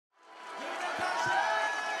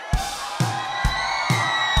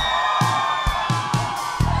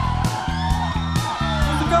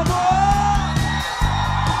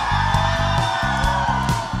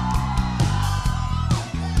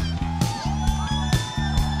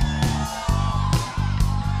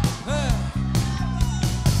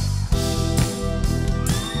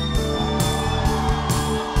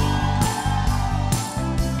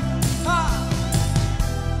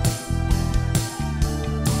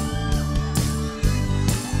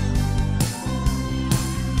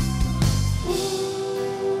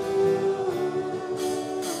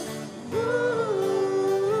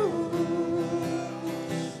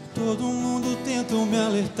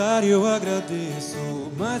comentário eu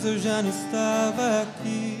agradeço, mas eu já não estava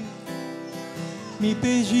aqui. Me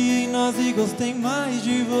perdi em nós e gostei mais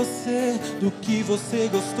de você do que você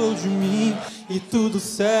gostou de mim. E tudo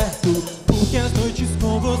certo, porque as noites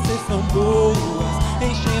com você são boas,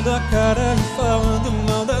 enchendo a cara e falando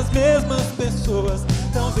mal das mesmas pessoas.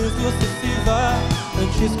 Talvez você se vá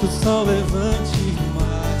antes que o sol levante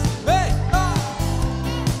mais. Ei! Ah!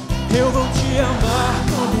 Eu vou te amar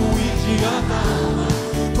como um idiota ama.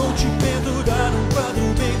 Vou te pendurar num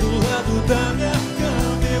quadro bem do lado da minha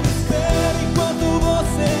cama. Eu espero enquanto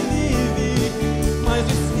você vive, mas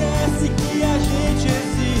esquece que a gente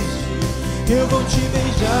existe. Eu vou te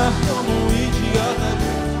beijar como um idiota.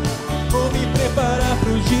 Vou me preparar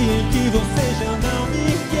pro dia em que você já não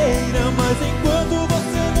me queira. Mas enquanto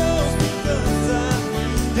você não se cansa,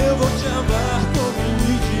 eu vou te amar como um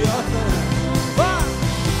idiota. Vai!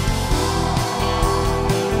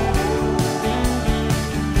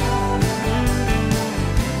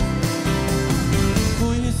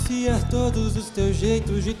 Conhecia todos os teus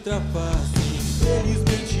jeitos de trapace.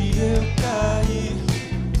 Infelizmente eu caí.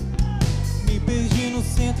 Me perdi no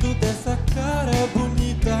centro dessa cara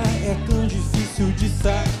bonita. É tão difícil de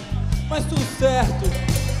sair, mas tudo certo,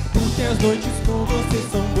 porque as noites com você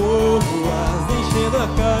são boas, enchendo a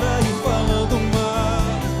cara e falando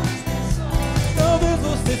mais. Talvez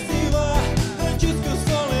você se vá antes que o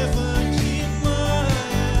sol levante mais.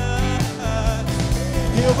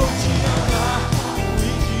 Eu vou te amar como um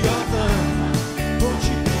idiota. Vou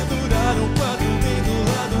te pendurar no quadro bem do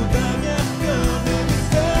lado da minha cama. Eu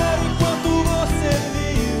espero enquanto você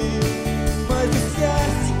vive, mas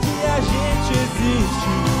esquece que a gente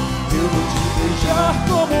existe. Eu vou te beijar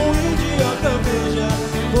como um idiota, beija.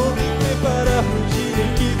 Vou me preparar pro dia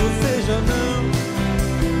em que você já não.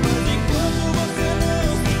 Mas enquanto você não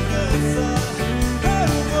se cansa,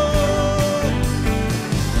 eu vou.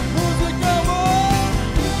 Música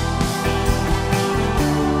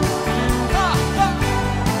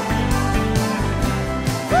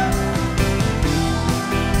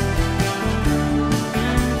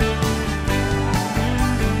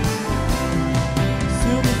Se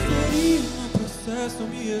eu me ferir no processo,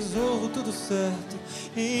 me resolvo tudo certo.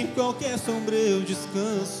 Em qualquer sombra eu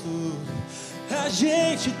descanso. A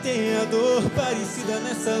gente tem a dor parecida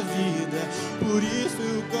nessa vida, por isso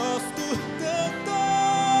eu gosto tanto.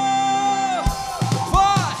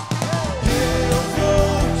 Vai! Eu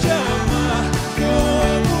vou te amar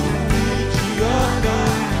como um idiota.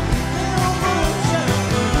 Eu vou te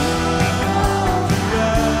amar.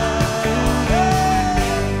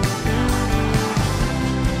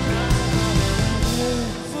 Eu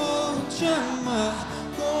vou te amar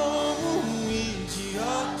como um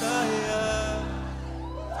idiota.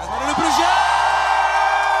 Faz barulho pro Jean!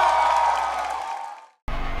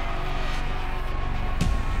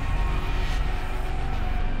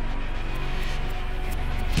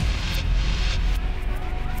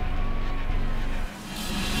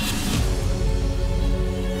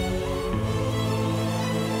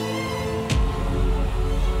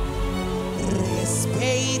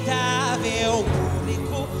 Respeitável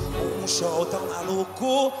público, um show tão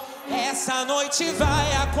maluco. Essa noite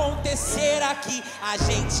vai acontecer aqui. A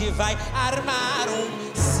gente vai armar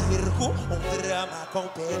um circo, um drama com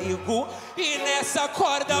perigo. E nessa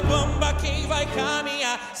corda bamba quem vai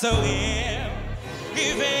caminhar sou eu.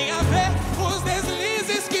 E venha ver os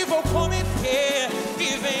deslizes que vou cometer.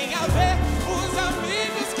 E venha ver os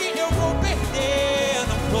amigos que eu vou perder.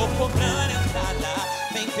 Não tô cobrando entrada,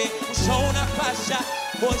 vem ver o show na faixa.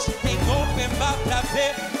 Hoje tem open bar pra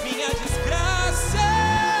ver minha desgraça.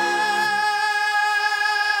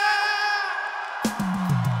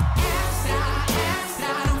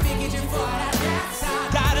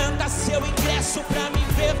 Garanta seu ingresso pra me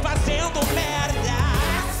ver fazendo merda.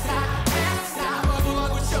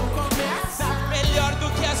 Logo o show começa. Melhor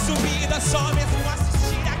do que a subida, só mesmo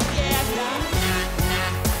assistir a queda.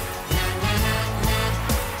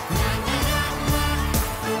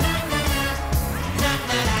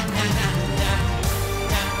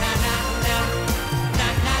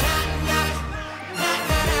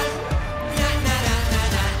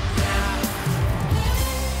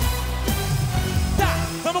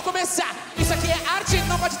 Vamos começar, isso aqui é arte,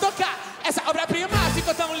 não pode tocar. Essa obra-prima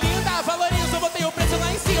ficou tão linda, valorizo, botei o preço lá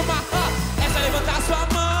em cima. É só levantar a sua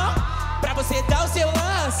mão pra você dar o seu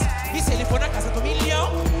lance. E se ele for na casa do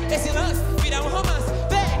milhão, esse lance vira um romance.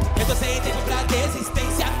 Vem, eu tô sem tempo pra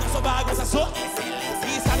desistência. Não sou bagunça, sou excelência.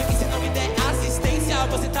 E sabe que se não me der assistência,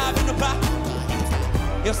 você tá vindo pra...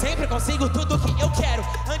 Eu sempre consigo tudo que eu quero.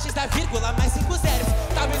 Antes da vírgula, mais 5 zeros.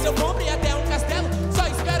 Talvez eu compre até um castelo. Só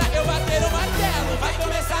espera eu bater o martelo. Vai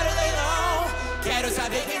começar o leilão. Quero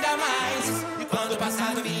saber quem dá mais. E quando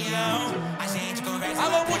passar do milhão, a gente conversa.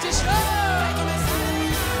 Alô, Multishow! Vai começar o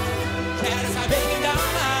milhão. Quero saber quem dá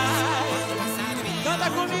mais. Quando passar do milhão, canta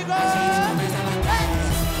comigo. A gente conversa lá atrás.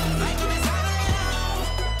 Vai começar o milhão.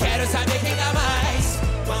 Quero saber quem dá mais.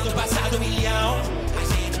 Quando passar do milhão, a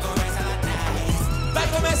gente conversa lá atrás. Vai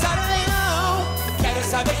começar o milhão. Quero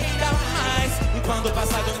saber quem dá mais. E quando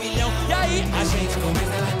passar do milhão, e aí? A gente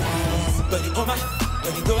conversa lá atrás. Dou-lhe uma,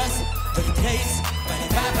 dou-lhe duas, dou-lhe três. Vai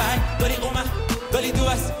levar, vai. Dou-lhe uma, dou-lhe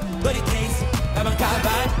duas, dou-lhe três. Vai bancar,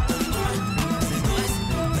 vai. Dou-lhe uma, dou-lhe duas,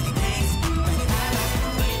 dou-lhe três. Vai levar,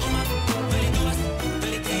 vai. Dou-lhe uma, dou-lhe duas,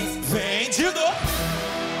 dou-lhe três. Vendido!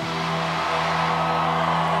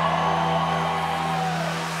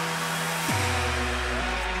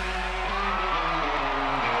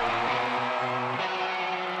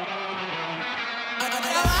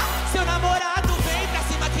 Seu namorado vem pra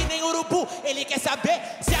cima que nem urubu. Ele quer saber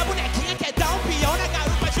se a bonequinha quer dar um peão na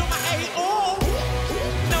garupa de uma R1.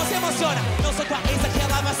 Não se emociona, não sou tua ex, aqui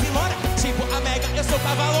ela vacilona. Tipo a Mega, eu sou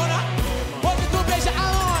cavalona. Hoje tu beija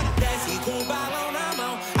a lona. Desce com o balão na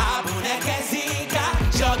mão. A boneca é zica.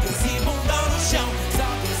 Joga esse bundão no chão. Só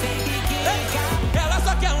que sem biquica. Ela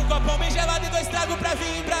só quer um copão bem gelado e 2 tragos pra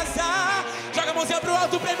vir embrasar. Joga a mãozinha pro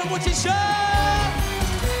alto, prêmio Multishow.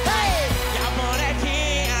 E a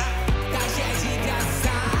bonequinha tá cheia de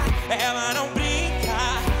graça. Ela não brinca,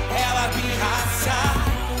 ela pirraça.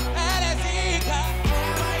 Ela é zica,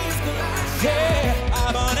 ela esculacha.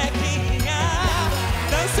 A bonequinha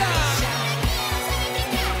dança.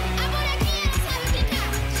 A bonequinha não sabe brincar.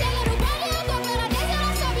 Chega no baile e eu tô pela vez,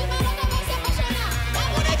 ela sobe, mas nunca vai se apaixonar. A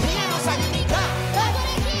bonequinha não sabe brincar. A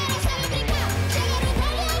bonequinha não sabe brincar. Chega no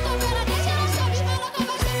baile e eu tô pela vez, ela sobe, mas nunca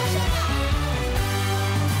vai se apaixonar.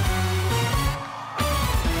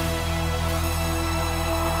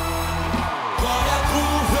 Gloria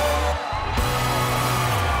Groove.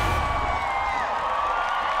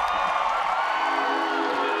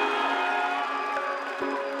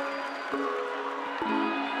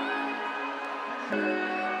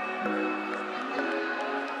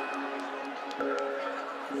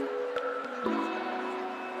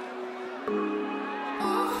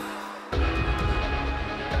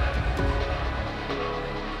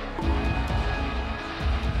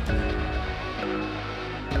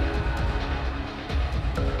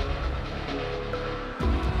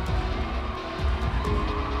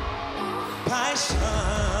 Paixão,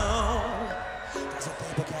 faz um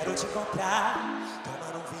tempo eu quero te encontrar.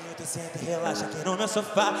 Tomando um vinho, tu senta e relaxa aqui no meu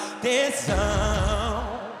sofá.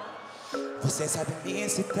 Tesão, você sabe me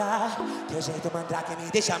excitar. Teu jeito mandrake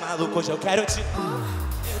me deixa maluco, hoje eu quero te...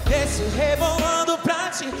 Eu desço rebolando pra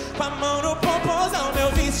ti, com a mão no popozão.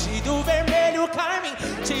 Meu vestido vermelho, Carmen,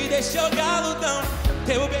 te deixou galudão.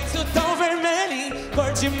 Teu beijo tão vermelho,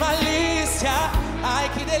 cor de malícia. Ai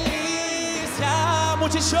que delícia,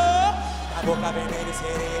 Multishow. A boca vermelha e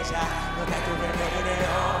cereja, no teto vermelho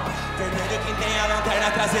neon. Vermelho que tem a lanterna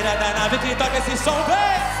traseira da nave que toca esse som,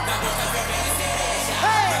 vem! Na boca vermelha e cereja,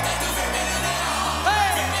 no teto vermelho neon.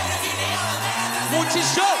 Vermelho que tem a lanterna traseira.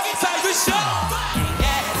 Multishow, sai do chão! Quem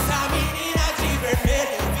é essa menina de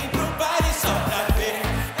vermelho? Vim pro baile só pra ver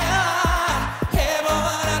ela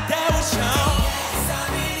rebolando até o chão. Quem é essa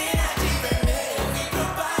menina de vermelho? Vim pro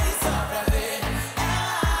baile só pra ver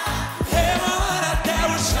ela rebolando até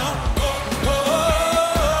o chão.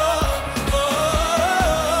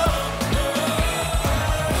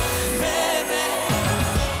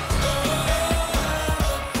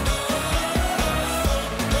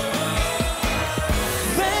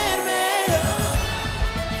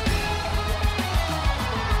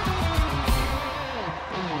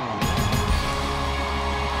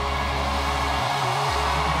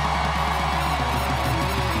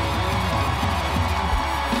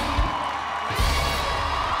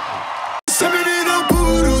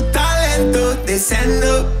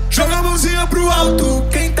 Descendo, joga a mãozinha pro alto,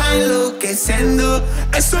 quem tá enlouquecendo.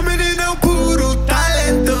 Essa menina é um puro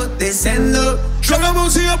talento. Descendo, joga a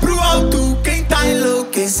mãozinha pro alto, quem tá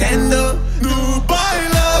enlouquecendo. No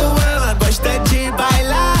bailão ela gosta de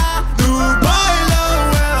bailar. No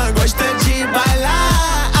bailão ela gosta de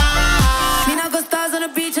bailar. Mina gostosa no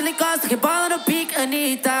beat, ela encosta, rebola no pique,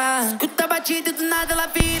 Anitta. Escuta a batida e do nada ela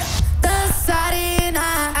vira dançarina.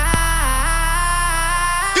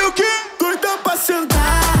 E o que? Doida pra sentar.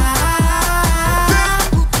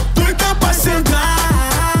 Doida pra sentar.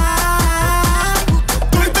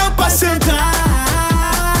 Doida pra sentar.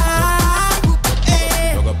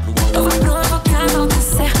 Eu vou provocar, não dá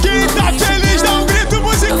certo. Quem tá feliz dá um grito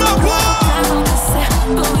musical.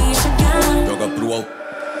 Joga pro alto.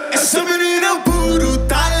 Essa menina é um puro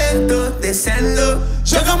talento. Descendo,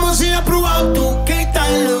 joga a mãozinha pro alto,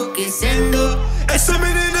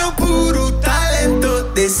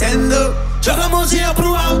 enlouquecendo. Joga a mãozinha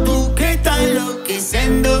pro alto, quem tá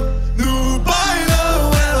enlouquecendo. No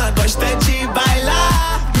bailão ela gosta de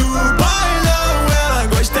bailar. No bailão ela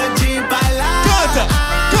gosta de bailar. Canta,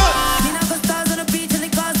 canta. Mina gostosa no beat, ele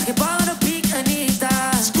gosta que bola no pique, Anitta.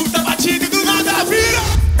 Escuta a batida e do nada vira.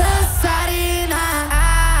 Dançarina,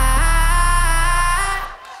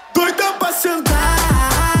 Doida pra sentar.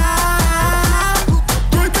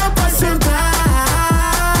 Doida pra sentar.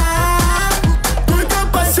 Doida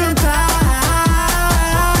pra sentar.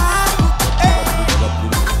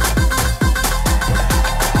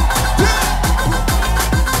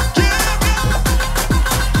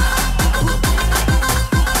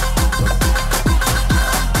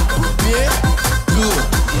 Pedro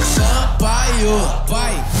Sampaio,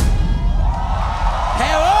 vai.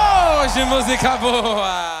 É hoje, música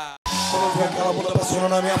boa. Quando eu vi aquela bunda passando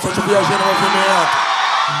na minha frente, eu viajei no movimento.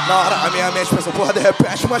 Na hora a minha mente pensou, porra, de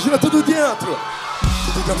repente, imagina tudo dentro.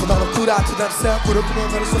 Tudo dentro da loucura, tudo dentro sem a cura, eu tô meu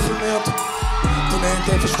velho sofrimento. Tu nem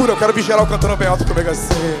tem frescura, eu quero vir geral cantando bem alto comigo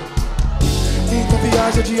assim. Então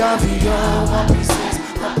viaja de avião, uma princesa,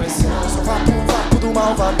 só vapo do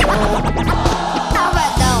malvadão.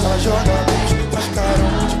 Malvadão. Ela joga beijo, faz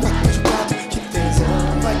carão, de quatro, que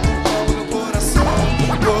tesão, vai com calma no coração.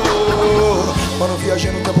 Mano,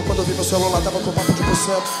 viajei no tempo quando eu vi meu celular, tava com papo de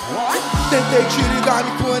 100%. Tentei te ligar,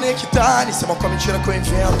 me conectar, isso é uma mentira que eu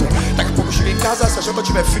invento. Daqui a pouco eu chego em casa, se a janta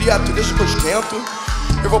tiver fria, tu deixa que eu esquento.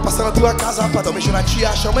 Eu vou passar na tua casa pra dar um beijo na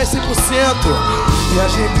tia, chama é 100%.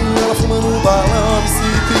 Viajei com ela fumando um balão, me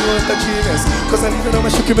sinto em outra dimensão. Coisa linda não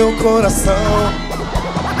machuque meu coração.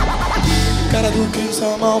 Cara do crime,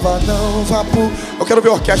 sou malvadão, vapo. Eu quero ver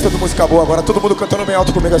a orquestra do Música Boa agora, todo mundo cantando bem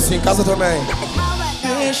alto comigo assim, em casa também.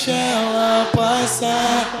 Deixa ela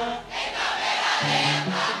passar.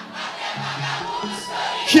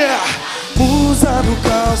 Yeah! Usa no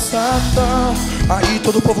calçadão, aí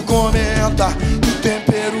todo o povo comenta. O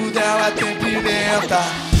tempero dela tem pimenta.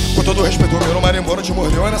 Com todo respeito, meu marimbondo de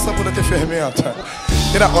mordeu, e nessa bunda tem fermenta.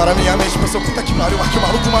 E na hora minha mente pensou, puta que pariu, que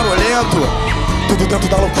maluco marolento. Tudo dentro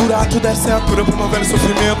da loucura, tudo é sem a cura pro meu velho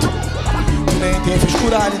sofrimento. Tu nem tem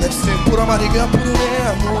frescura, ele deve ser puro amarigã, puro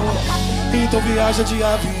mesmo. Então viaja de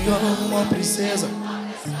avião, uma princesa.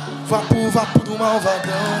 Vapo do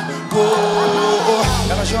malvadão.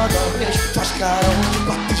 Ela joga beijo, faz carão,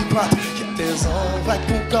 de quatro, que tesão, vai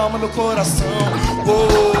com calma no coração.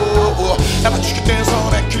 Ela diz que tesão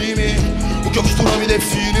não é crime, o que eu costumo me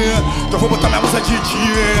define. Então vou botar minha música de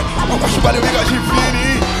dia, não gosto de valeu, amiga de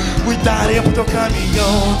Vini. Muita areia pro teu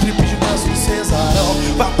caminhão, triplo de braço, cesarão.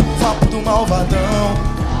 Vapo do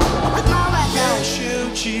malvadão. Deixa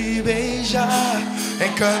eu te beijar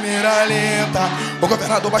em câmera lenta. O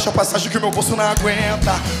governador baixa a passagem que o meu bolso não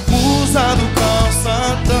aguenta. Usa do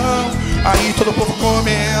calçadão, aí todo o povo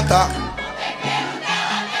comenta.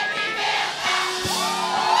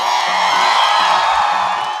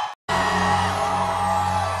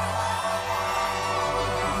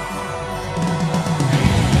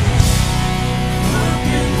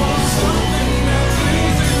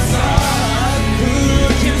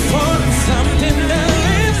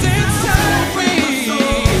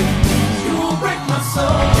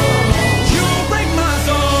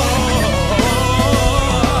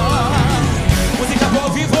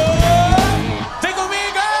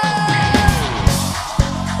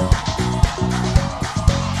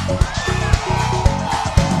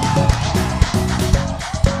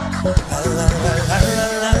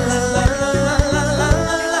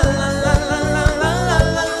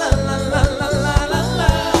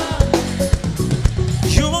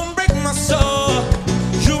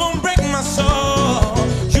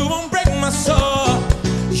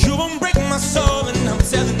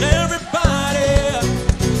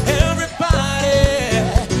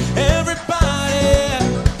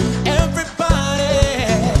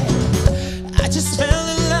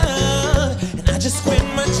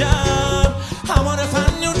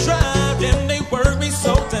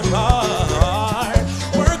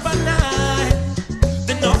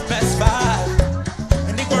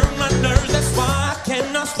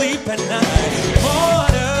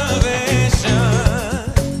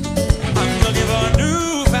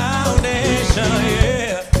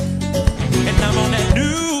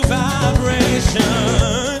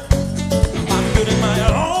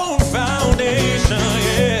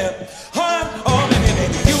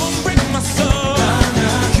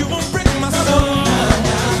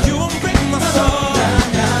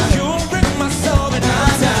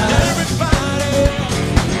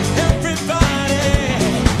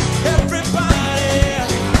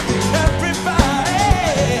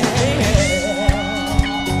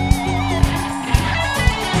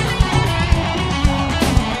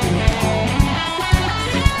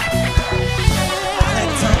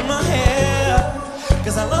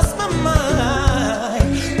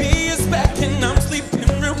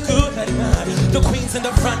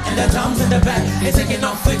 and the drums in the back. It's taking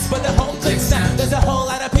off flicks, but the whole click's down. There's a whole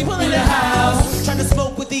lot of people in the house trying to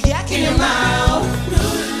smoke with the yak in your mouth.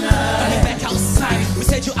 Get back outside. We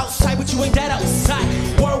said you outside, but you ain't that outside.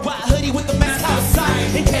 Worldwide hoodie with the mask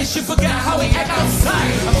outside. In case you forgot how we act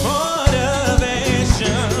outside.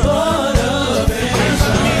 Motivation.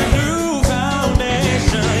 New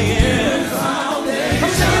foundation, yeah.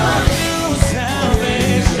 I'm saying about new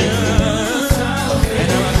salvation.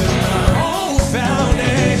 And I'm my own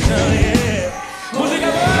foundation, yeah. Música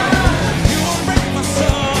Multishow. You won't break my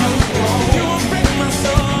soul. You won't break my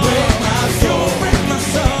soul. You won't break my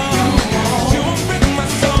soul. You won't break my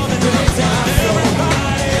soul. And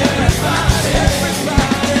everybody, everybody,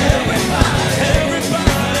 everybody,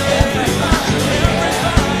 everybody,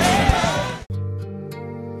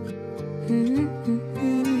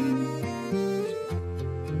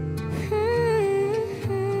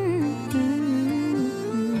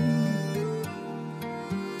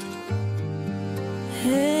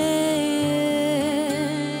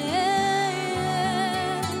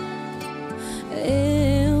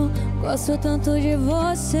 Eu gosto tanto de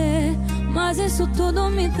você, mas isso tudo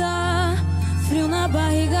me dá frio na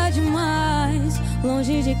barriga demais.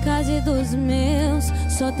 Longe de casa e dos meus,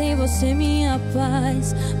 só tem você minha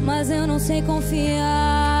paz. Mas eu não sei confiar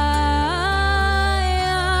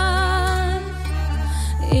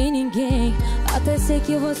em ninguém. Até sei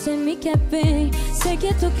que você me quer bem, sei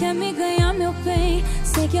que tu quer me ganhar meu bem.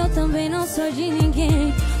 Sei que eu também não sou de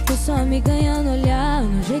ninguém. Tu só me ganha no olhar,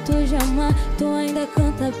 no jeito de amar, tu ainda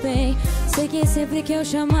canta bem. Sei que sempre que eu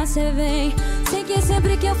chamar cê vem, sei que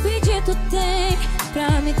sempre que eu pedir tu tem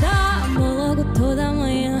pra me dar amor logo toda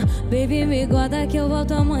manhã. Baby, me guarda que eu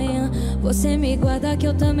volto amanhã. Você me guarda que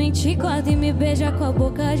eu também te guardo. E me beija com a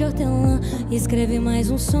boca de hortelã. Escreve mais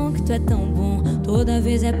um som que tu é tão bom. Toda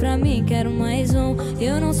vez é pra mim, quero mais um.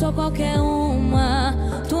 Eu não sou qualquer uma,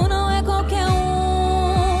 tu não é qualquer um.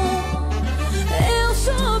 Eu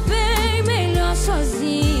sou bem melhor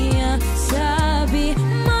sozinha, sabe?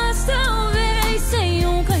 Mas talvez sem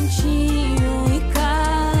um cantinho e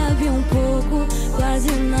cabe um pouco,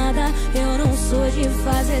 quase nada. Eu não sou de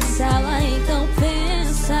fazer sala, então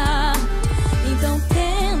pensa, então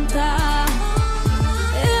tenta.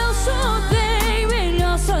 Eu sou bem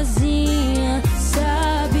melhor sozinha,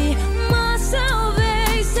 sabe? Mas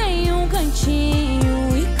talvez sem um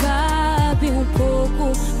cantinho e cabe um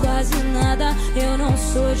pouco, quase nada. Eu não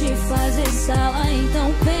sou de fazer sala,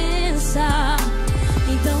 então pensa,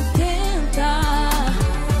 então tenta.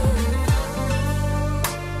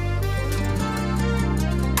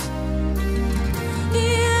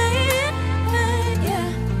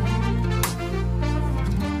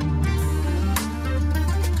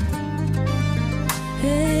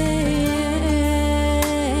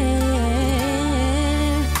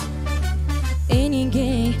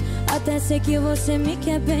 Até sei que você me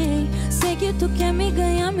quer bem, sei que tu quer me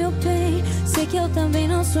ganhar meu bem. Sei que eu também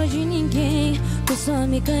não sou de ninguém. Tu só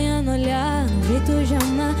me ganha no olhar, no jeito de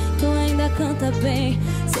amar, tu ainda canta bem.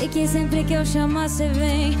 Sei que sempre que eu chamar cê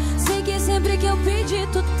vem, sei que sempre que eu pedir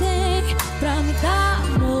tu tem pra me dar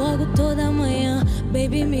amor logo toda manhã.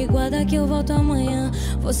 Baby, me guarda que eu volto amanhã.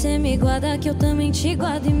 Você me guarda que eu também te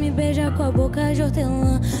guardo. E me beija com a boca de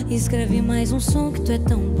hortelã. Escreve mais um som que tu é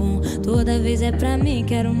tão bom. Toda vez é pra mim,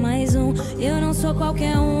 quero mais um. Eu não sou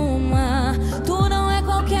qualquer uma, tu não é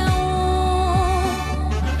qualquer um.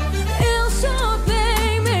 Eu sou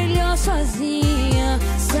bem melhor sozinha,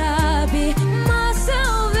 sabe? Mas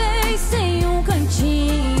talvez sem um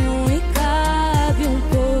cantinho e cabe um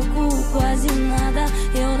pouco, quase nada.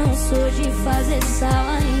 Eu não sou de fazer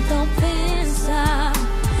sala, então pensa,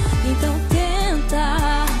 então tenta.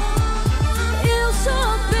 Eu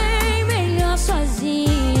sou bem melhor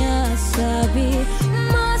sozinha, sabe?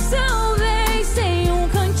 Mas talvez sem um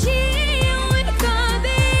cantinho e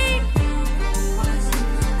cabe quase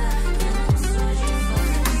nada. Eu não sou de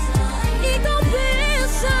fazer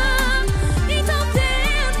sala, então pensa, então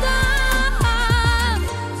tenta.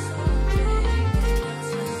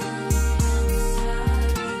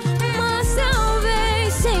 Mas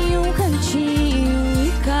talvez sem um cantinho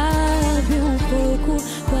e cabe um pouco,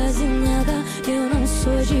 quase nada. Eu não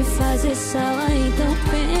sou de fazer sala, então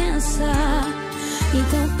pensa,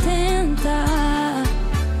 então tenta.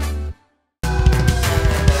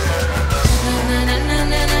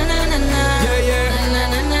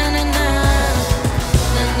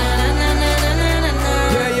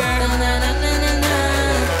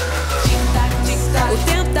 O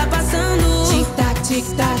tempo tá passando, tic-tac,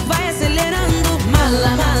 tic-tac, vai acelerando.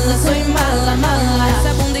 Mala, mala, sou mala, mala.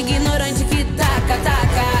 Essa bunda ignorante que taca,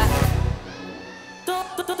 taca. Tô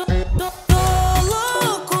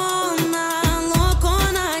loucona,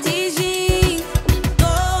 loucona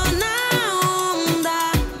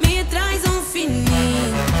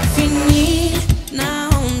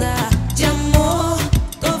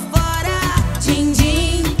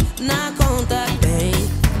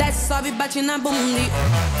sobe, bate na bunda.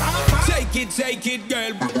 Shake it,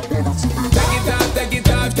 girl. Take it off, take it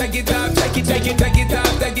off, take it off, take it, take it, take it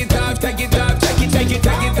off, take it off, take it off, take it, take it,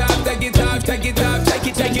 take it off, take it off, take it off, take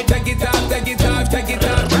it, take it, take it off, take it off, take it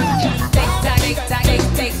off. Take tac, take tac,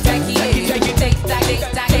 take tac, take tac, take tac, take tac, take tac,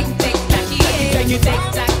 take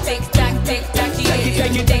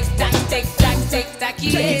tac, take tac, take tac, take tac.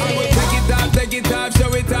 Take it off,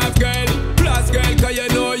 show it off, girl. Plus, girl, 'cause you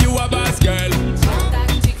know you a boss, girl.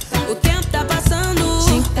 O tempo tá passando,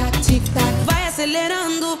 tic tac, vai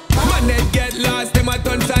acelerando. Man, they get lost, them a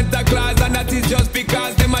turn Santa Claus, and that is just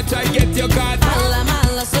because them a try get your card. Mala,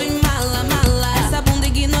 mala, sou mala, mala. Essa bunda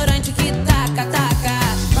ignorante que taca, taca.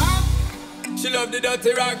 She love the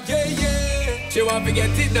dirty rock, yeah, yeah. She want to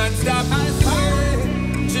get it non-stop, I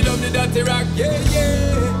swear. She love the dirty rock, yeah,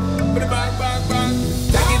 yeah. Put it back, back, back.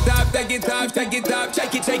 Take it off, take it off, take it off.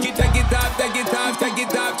 Shake it, shake it, take it off, take it off, take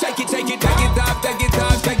it off. Shake it, shake it, take it off, take it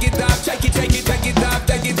off, take it off. Shake it, shake it, take it off,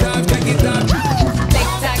 take it off, take it off.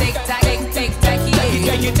 Take tac, take tac, take tac, take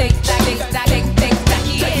tac, take tac, take tac, take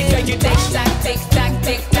tac,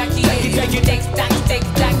 take tac, take tac, take tac, take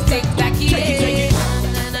tac, take tac.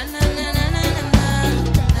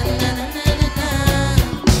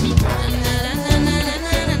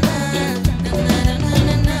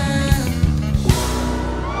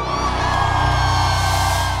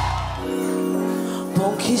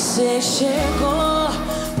 Que cê chegou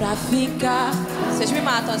pra ficar. Vocês me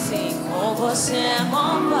matam assim. Com você é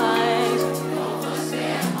mó paz.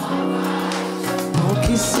 Bom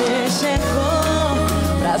que cê chegou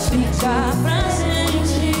pra ficar pra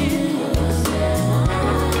gente.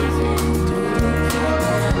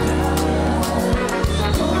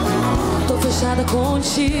 Tô fechada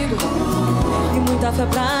contigo e muita fé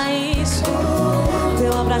pra isso.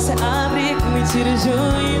 Teu abraço é abrigo, me tira o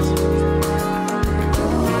juízo.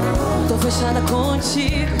 Tô fechada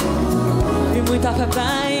contigo e muita fé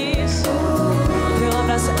pra isso. Meu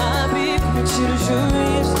abraço é abrigo, me tira o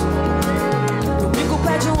juízo. Domingo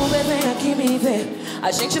pede um Uber, vem aqui me ver.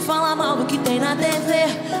 A gente fala mal do que tem na TV.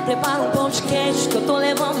 Prepara um pão de queijo que eu tô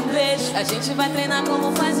levando um beijo. A gente vai treinar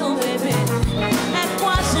como faz um bebê. É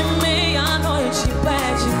quase meia-noite,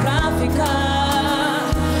 pede pra ficar.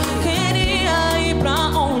 Queria ir pra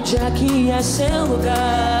onde aqui é seu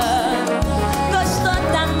lugar.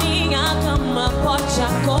 Da minha cama pode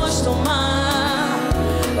acostumar,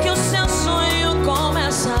 que o seu sonho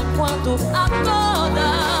começa quando acorda.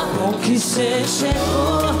 Bom que cê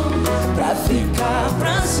chegou pra ficar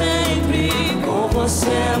pra sempre. Com você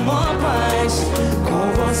é mó paz,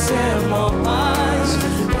 com você é mó paz.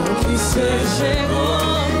 Bom que cê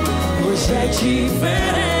chegou, hoje é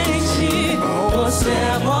diferente. Com você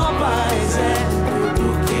é mó paz, é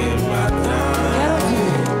tudo que me atrai.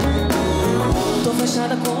 Tô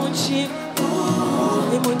fechada contigo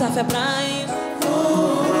e muita fé pra isso.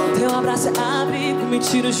 Teu abraço é abrigo, me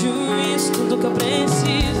tira o juízo, tudo que eu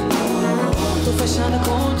preciso. Tô fechada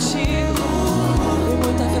contigo e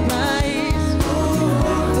muita fé pra isso.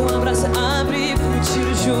 Teu abraço é abrigo, me tira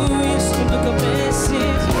o juízo, tudo que eu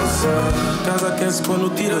preciso. Casa aquece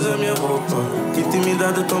quando tiras a minha roupa. Que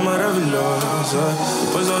intimidade tão maravilhosa.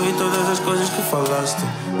 Depois ouvi todas as coisas que falaste.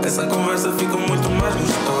 Essa conversa fica muito mais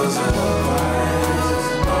gostosa.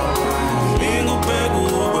 Domingo pego o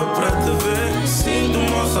Uber pra te ver. Sinto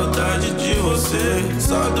uma saudade de você.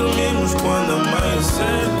 Só dormimos quando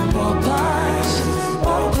amanhecer.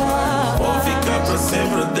 Vou ficar pra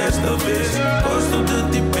sempre desta vez. Gosto de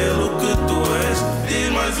ti pelo que tu és. Diz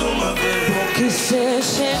mais uma vez. Bom que cê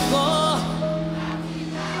chegou.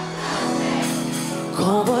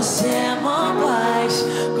 Com você é mó paz,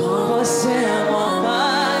 com você é mó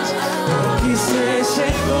paz. Bom que cê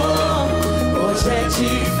chegou, hoje é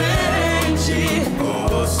diferente. Com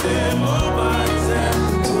você é mó paz, é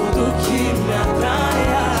tudo que me atrai.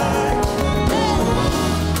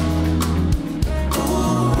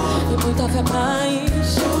 E muita fé pra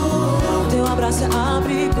isso. Teu abraço é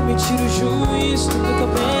abrigo, me tira o juízo, tudo que eu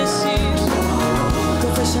preciso. Tô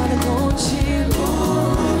fechada contigo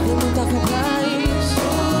e muita fé pra isso.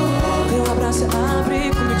 Teu abraço é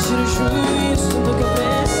abrigo, me tira o juízo, tudo que eu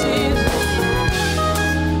preciso.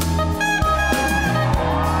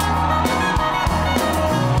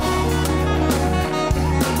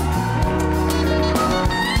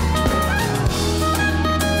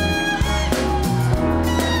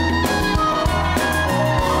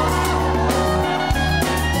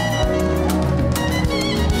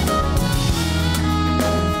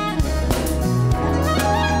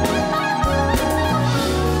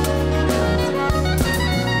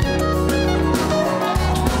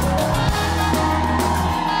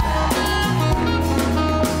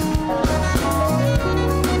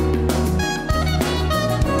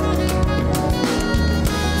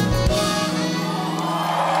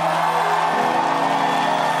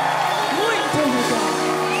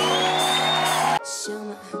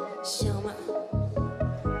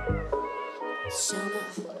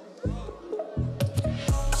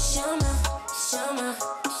 Chama, chama,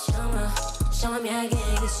 chama, chama minha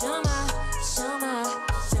gangue, chama, chama,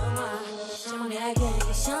 chama, chama minha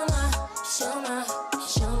gangue, chama, chama,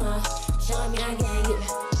 chama, chama minha gangue,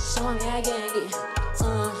 chama minha gangue,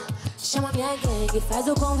 chama minha gangue, faz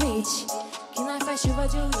o convite. Que na festiva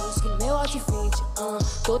de whisky, meu outfit,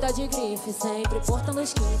 toda de grife, sempre portando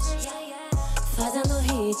os kits, fazendo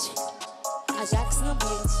hit, Ajax no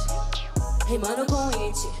beat, rimando com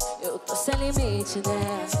it, eu tô sem limite,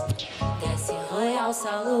 né? Desce Royal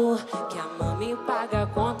Salu, que a mami paga a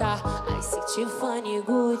conta. Ice Tiffany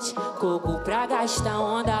Gucci, coco pra gastar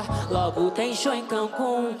onda. Logo tem show em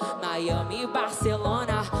Cancún, Miami,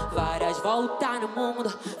 Barcelona. Várias voltas no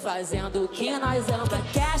mundo, fazendo o que nós amamos.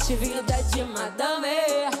 Cash, vida de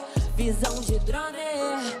madame, visão de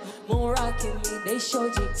drone. Moonrock me deixou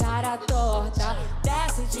de cara torta.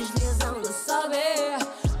 Desce deslizando, sobe,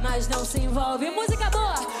 mas não se envolve. Música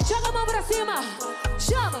boa, joga a mão pra cima.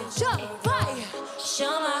 Chama, chama, vai.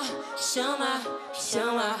 Chama, chama,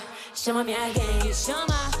 chama, chama minha gangue.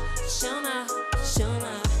 Chama, chama,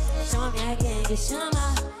 chama, chama minha gangue.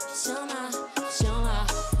 Chama, chama, chama,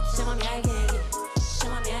 chama minha gangue.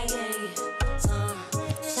 Chama minha gangue,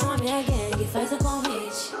 chama minha gangue. Faz o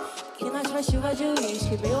convite, que nas festivas de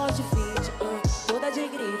whisky, meu outfit, toda de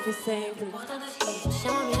grife, sempre.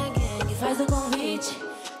 Chama minha gangue, faz o convite,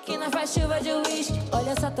 que na festiva de whisky,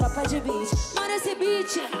 olha essa tropa de beat, mano esse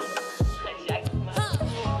beat.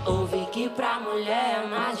 Ouvi que pra mulher é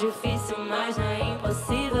mais difícil, mas não é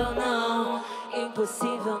impossível não,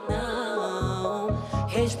 impossível não.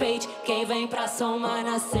 Respeite quem vem pra somar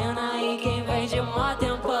na cena e quem vem de mó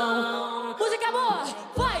tempão. Música boa,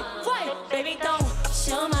 vai, vai, baby então.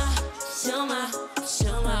 Chama, chama,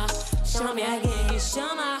 chama, chama minha gangue.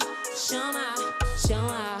 Chama, chama,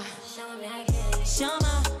 chama, chama minha gangue.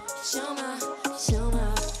 Chama, chama,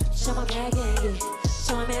 chama, chama minha gangue.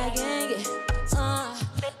 Chama minha gangue.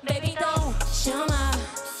 Baby então, chama,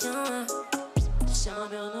 chama, chama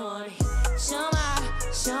meu nome. Chama,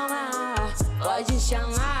 chama, pode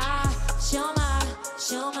chamar. Chama,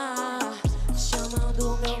 chama,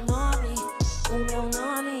 chamando meu nome, o meu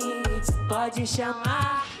nome, pode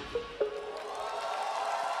chamar.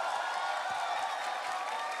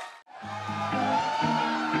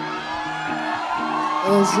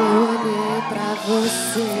 Hoje eu olhei pra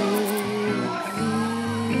você, vi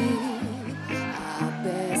a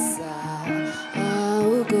beça, o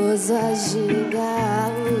gozo, a ginga, a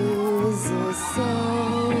luz, o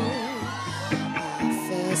som, a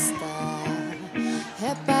festa.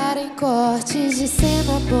 Repara em cortes de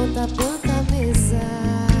cena, ponta a ponta, mesa.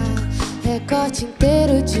 Recorte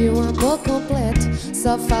inteiro de um amor completo.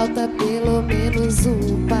 Só falta pelo menos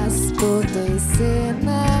um passaporto em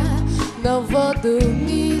cena. Não vou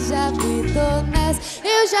dormir, já vi, tô nessa.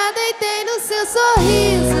 Eu já deitei no seu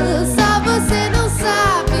sorriso, só você não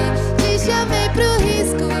sabe. Te chamei pro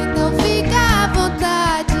risco, então fica à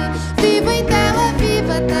vontade. Vivo em tela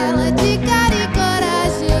viva, tela de cara e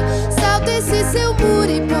coragem. Salto esse seu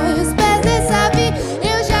muro e põe os pés nessa vida.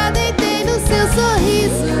 Eu já deitei no seu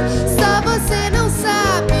sorriso, só você não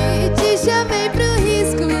sabe. Te chamei pro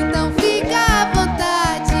risco, então fica à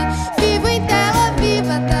vontade. Vivo em tela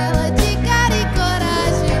viva, tela de cara e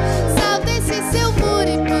coragem. Salta esse seu muro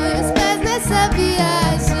e põe os pés nessa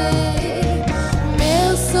viagem.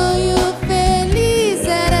 Meu sonho feliz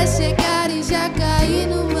era chegar e já cair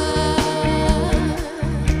no mar.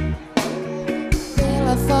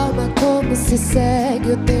 Pela forma como se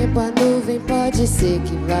segue o tempo, a nuvem pode ser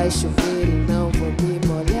que vai chover e não vou me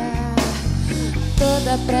molhar.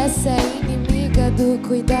 Toda pressa é inimiga do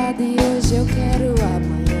cuidado e hoje eu quero,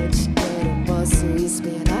 amanhã te quero, posso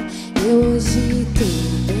esperar. Eu hoje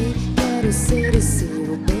tenho bem, quero ser o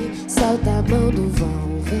seu bem. Solta a mão do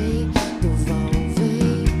vão, vem, do vão,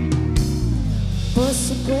 vem.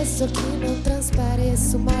 Posso posto que não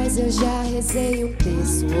transpareço, mas eu já rezei um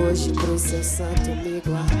texto hoje pro seu santo me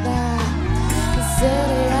guardar.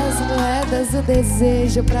 Serei as moedas do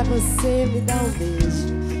desejo pra você me dar um beijo,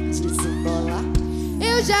 desembolar.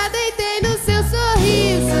 Eu já deitei no seu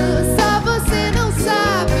sorriso, só você não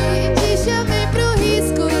sabe. Te chamei pro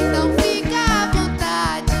risco, então fica à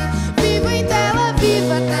vontade. Vivo em tela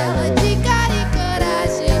viva, tela de cara e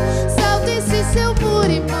coragem. Salto esse seu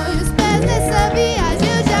muro e põe os pés nessa viagem.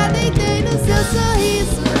 Eu já deitei no seu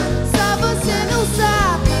sorriso, só você não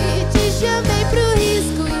sabe. Te chamei pro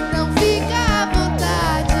risco, então fica à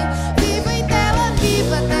vontade. Vivo em tela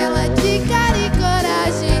viva, tela de cara e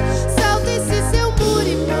coragem. Salto esse seu muro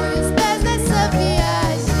e põe os pés nessa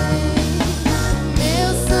viagem. Meu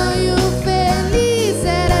sonho feliz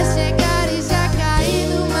era chegar e já cair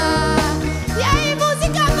no mar. E aí,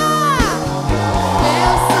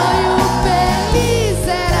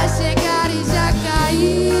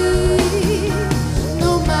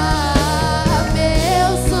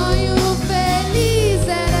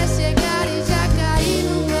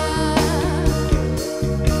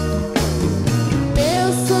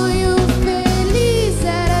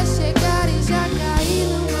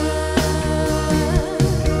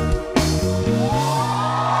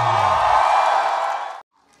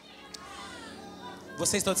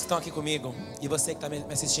 vocês todos que estão aqui comigo, e você que está me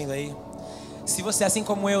assistindo aí, se você, assim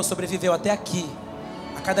como eu, sobreviveu até aqui,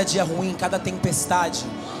 a cada dia ruim, cada tempestade,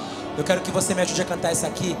 eu quero que você me ajude a cantar isso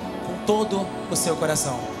aqui com todo o seu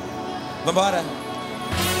coração. Vambora?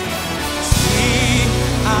 Se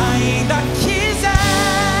ainda quiser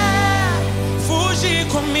fugir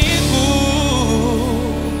comigo,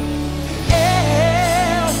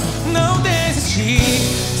 eu não desisti.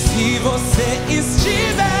 Se você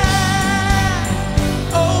estiver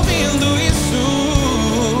ouvindo isso,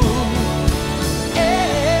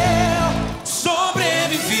 eu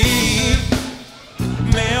sobrevivi.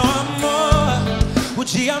 Meu amor, o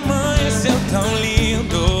dia amanheceu tão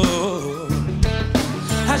lindo.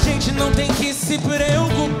 A gente não tem que se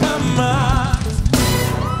preocupar mais.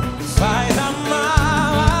 Faz a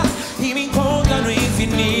mala e me encontra no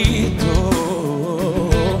infinito.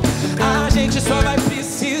 A gente só vai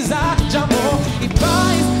precisar de amor e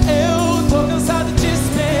paz. Eu tô cansado de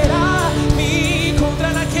esperar me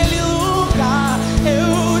encontrar naquele lugar.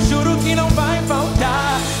 Eu juro que não vai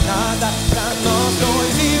faltar nada pra nós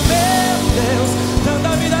dois. E meu Deus,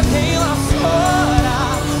 tanta vida tem lá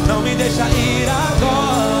fora. Não me deixa ir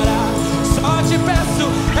agora. Só te peço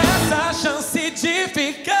essa chance de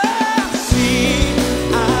ficar. Se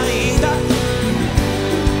ainda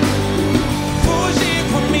fugir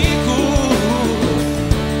comigo,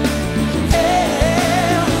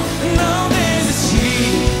 eu não desisti.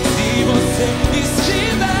 Se você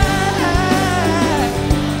estiver,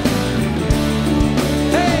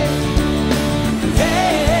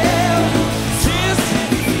 eu disse,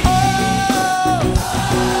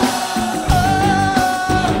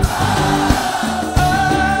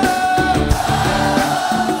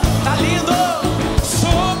 tá lindo,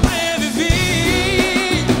 sobrevivi.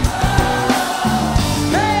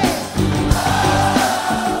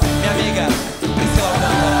 Minha amiga Priscilla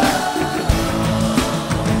Alcantara.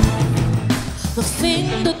 No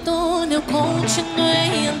fim do túnel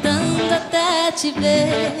continuei andando até te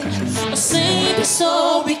ver. Eu sempre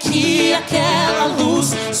soube que aquela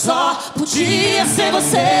luz só podia ser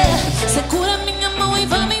você. Segura minha mão e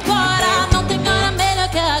vamos embora. Não tem hora melhor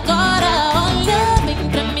que agora. Olha bem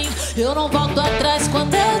pra mim, eu não volto atrás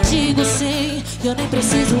quando eu digo sim. Eu nem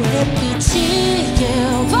preciso repetir que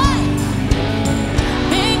eu vai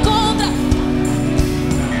me encontra.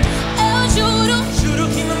 Eu Juro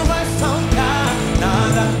que não vai faltar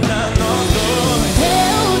nada pra nós dois.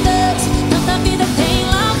 Meu Deus, tanta vida tem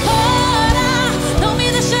lá fora. Não me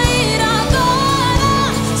deixa ir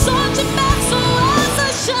agora. Só te peço essa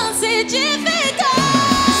chance de ficar.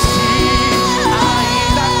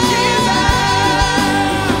 Ainda quiser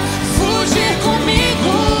fugir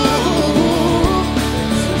comigo,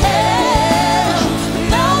 eu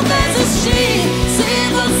não desisti. Se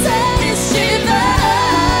você estiver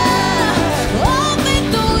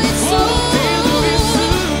ouvindo isso,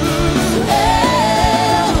 eu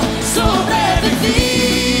sobrevivi.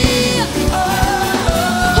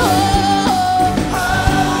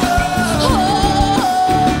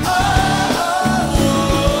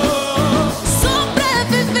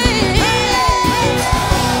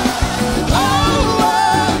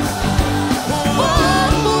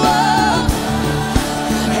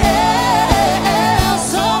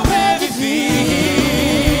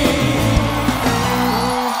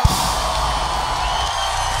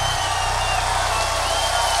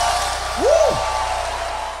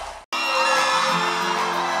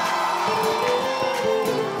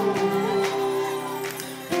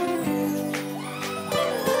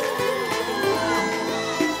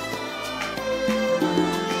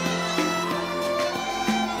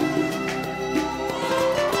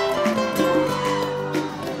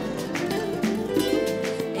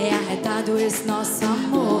 É arretado esse nosso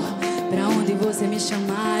amor. Pra onde você me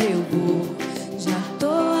chamar eu vou. Já tô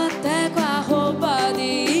até com a roupa de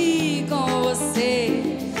ir com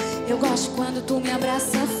você. Eu gosto quando tu me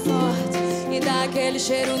abraça forte e dá aquele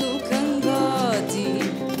cheiro no cangote.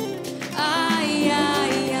 Ai,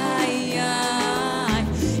 ai, ai, ai.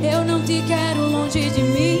 Eu não te quero longe de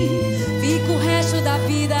mim. Fico o resto da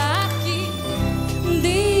vida aqui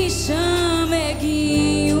de chameguinho,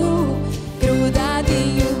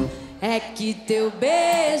 grudadinho. É que teu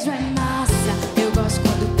beijo é massa. Eu gosto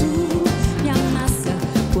quando tu me amassa.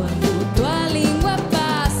 Quando tua língua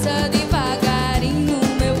passa devagarinho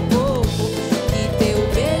no meu corpo. Que teu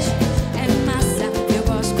beijo é massa. Eu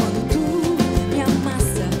gosto quando tu me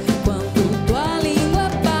amassa. Quando tua língua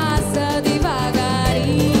passa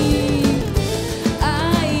devagarinho.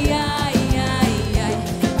 Ai, ai, ai, ai.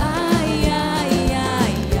 Ai, ai,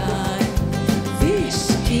 ai, ai.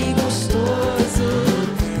 Vixe, que gostoso.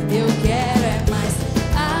 Eu quero é mais.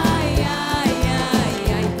 Ai,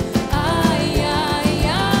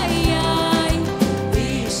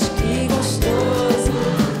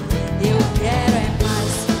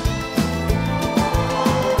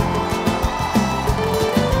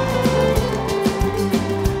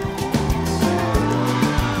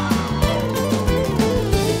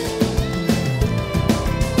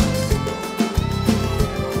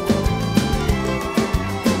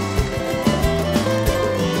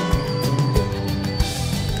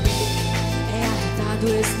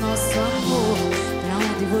 todo esse nosso amor. Pra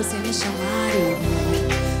onde você me chamar eu vou.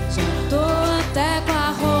 Já tô até com a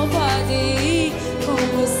roupa de ir com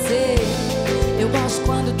você. Eu gosto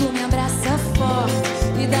quando tu me abraça forte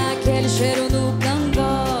e dá aquele cheiro no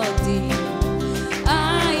cangote.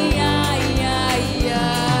 Ai, ai, ai,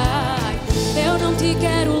 ai. Eu não te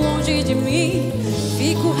quero longe de mim.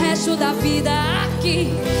 Fico o resto da vida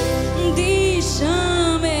aqui de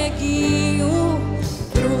chameguinho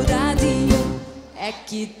grudadinho. É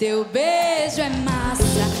que teu beijo é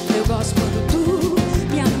massa. Eu gosto quando tu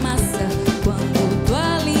me amassa, quando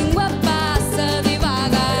tua língua passa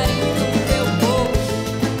devagarinho no meu corpo.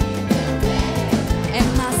 É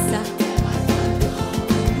massa,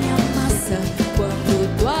 me amassa, quando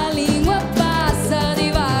tua língua passa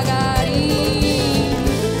devagarinho.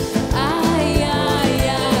 Ai, ai,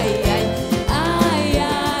 ai, ai, ai,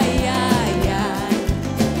 ai, ai, ai.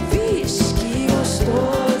 Vixe, que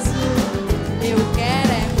gostoso. Eu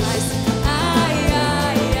quero é mais. Ai,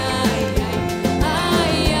 ai, ai, ai,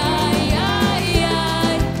 ai, ai, ai,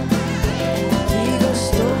 ai. Que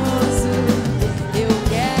gostoso. Eu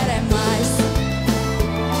quero é mais.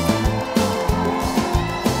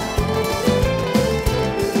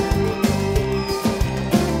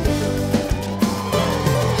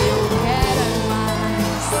 Eu quero é mais.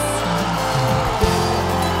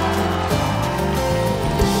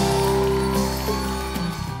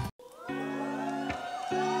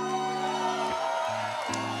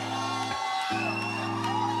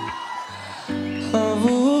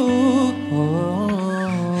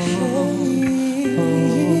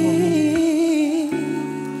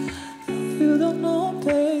 You don't know,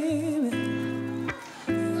 baby,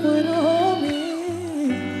 when you hold me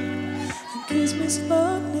and kiss me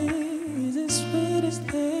slowly, is the sweetest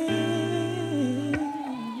thing.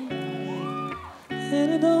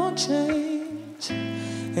 And it don't change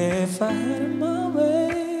if I had it my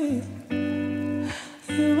way.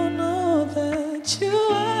 You will know that you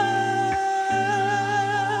are.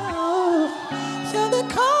 You're the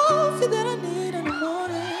coffee that I need in the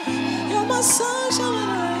morning. You're my sunshine when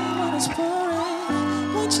the rain is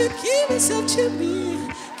pouring. Won't you give yourself to me?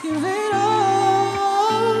 Give it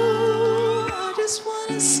all. I just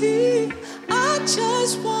wanna see. I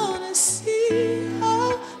just wanna see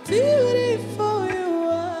how beautiful you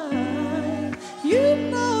are. You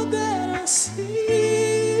know that I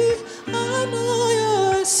see. I know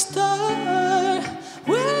you're a star.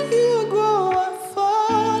 Where you go, I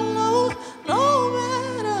follow. No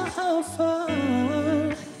matter how far.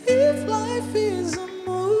 If life is a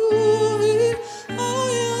movie, oh,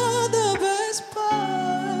 you're the best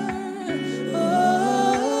part. Oh,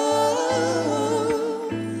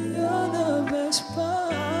 you're the best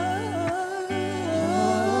part.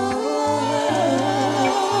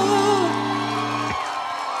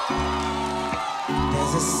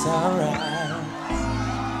 There's a sunrise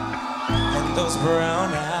and those brown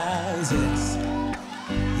eyes, yes.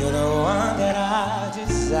 You're the one that I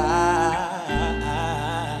desire.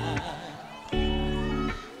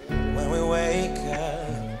 When we wake up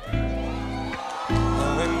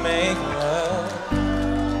and we make love,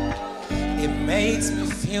 it makes me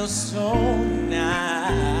feel so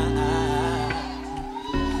nice.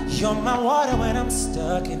 You're my water when I'm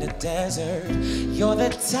stuck in the desert. You're the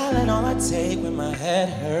talent all I take when my head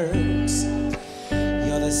hurts.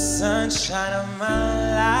 You're the sunshine of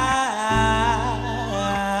my life.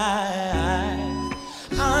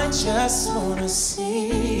 I just wanna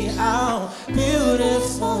see how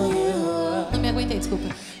beautiful you are. Não me aguentei, desculpa.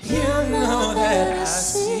 You know that I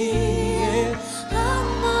see it. I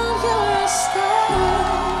know you're a star.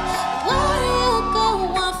 Where you go,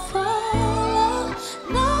 I follow.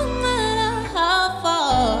 No matter how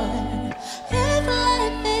far. If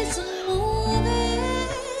life is a movie,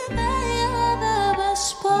 then you're the best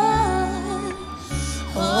part.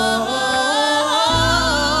 Oh,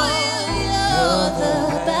 you're the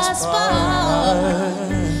best part.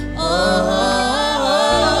 Oh.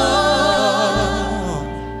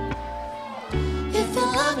 If you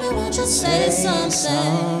love me, won't you say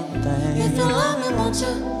something? If you love me, won't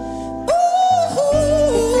you?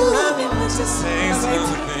 If you love me, won't you say something?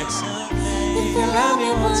 If you love me,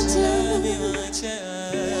 won't you?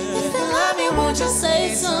 If you love me, won't you say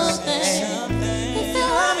something? If you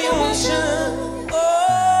love me, won't you?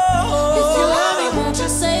 If you love me, won't you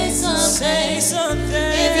say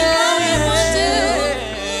something? If you love me, won't you?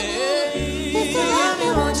 If you love me,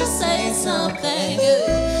 won't you say something?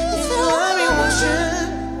 If you love me, won't you?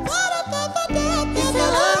 If you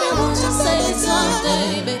love me, won't you say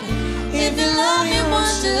something, baby? If you love me,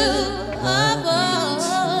 won't you?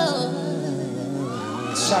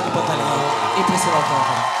 Thiago, Pantaleão e Priscilla.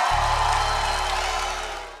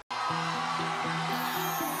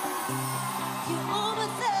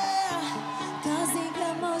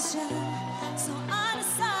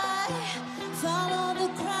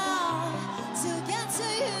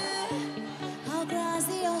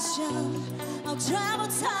 I'll travel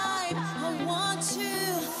time. I want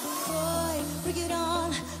you, boy, bring it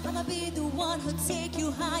on. I'ma be the one who'll take you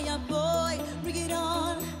higher, boy, bring it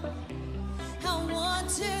on. I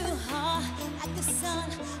want you hot like the sun.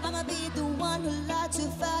 I'ma be the one who light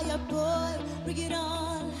your fire, boy, bring it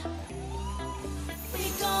on. We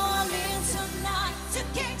go all in tonight,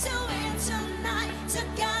 together to win tonight.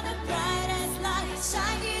 Together bright as light,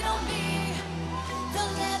 shine it on me.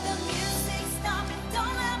 Don't let the music stop,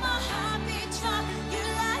 don't let my heart beat drop. You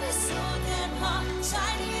light it so damn hot,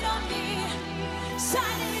 shine it on me.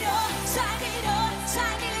 Shine it on, shine it on,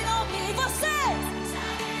 shine it on me. Você!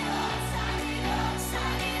 Shine it on, shine it on,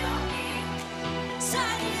 shine it on me.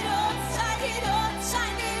 Shine it on, shine it on,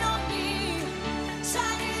 shine it on me.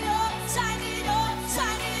 Shine it on, shine it on,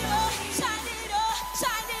 shine it on, shine it on,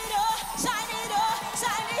 shine it on, shine it on,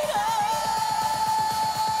 shine it on.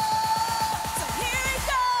 So here we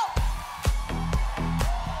go.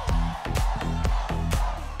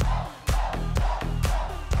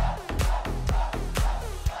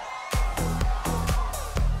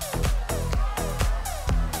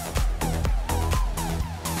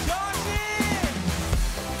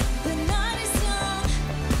 The night is young,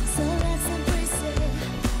 so let's embrace it.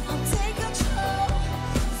 I'll take control,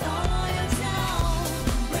 follow you down.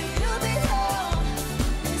 Where you belong,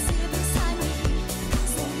 is here beside me.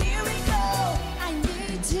 So here we go. I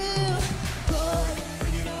need you, boy,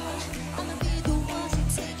 bring it on. I'ma be the one to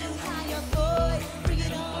take you higher, boy, bring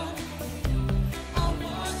it on. I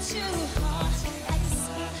want you hot like the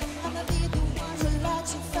sun. I'ma be the one to light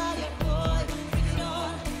your fire, boy, bring it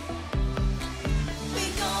on. We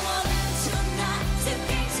go all in tonight,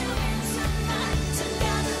 together to win tonight.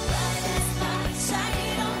 Together bright as light, shine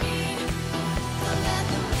it on me. Don't let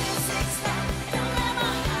the music stop, don't let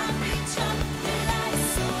my heart beat drop. The light is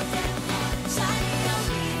so damn hot, shine it on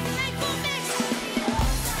me. Make for me, shine it on,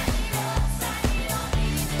 shine it on, shine it on me.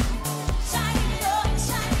 Shine it on,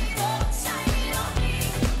 shine it on, shine it on me.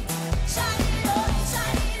 Shine it on,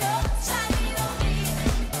 shine it on, shine it on me.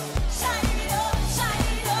 Shine it on, shine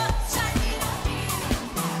it on, shine it on me.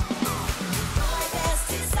 Boy, there's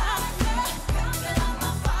desire, coming on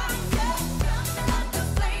my fire, coming like the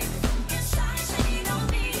flame, and shine it on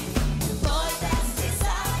me. Boy, there's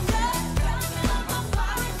desire, coming on my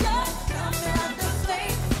fire, coming like the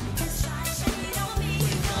flame, and shine it on me.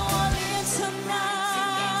 We go all in tonight.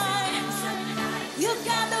 You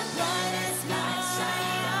got the brightest light.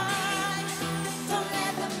 Don't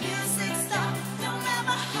let the music stop, don't let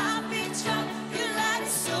my heart beat drop. You light it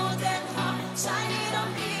so damn hot, shine it on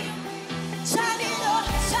me. Shine it on,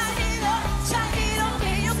 shine it on, shine it on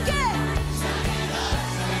me. You get shine it on,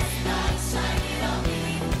 shine it on me.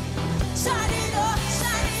 Shine it on,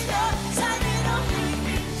 shine it on, shine it on me.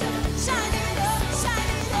 Shine it on, shine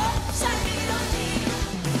it on, shine it on me.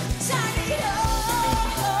 Shine it on,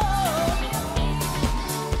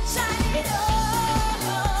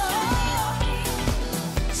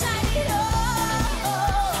 shine it on,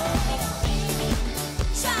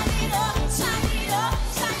 shine it on, shine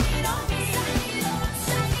it on, shine it on,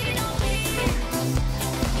 shine it on me. Shine it on me.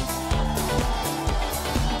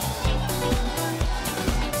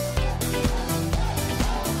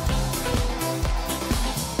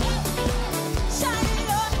 Shine it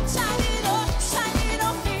on, shine it on, shine it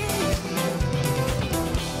on me.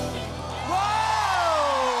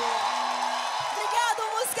 Obrigado,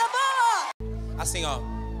 música boa. Assim, ó,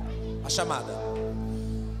 a chamada.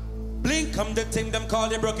 Blink, come the thing, them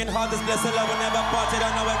call you broken heart. This blessed love will never parted. I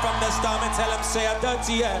know it from the start and tell them say I'm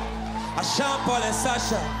dirty, yeah. A Sean Paul and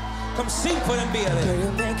Sasha, come sing for them, baby. Girl,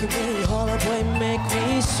 you're making me holler, boy, make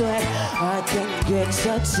me sweat. I can get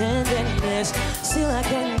your tenderness, still I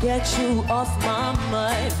can't get you off my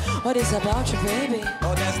mind. What is about you, baby?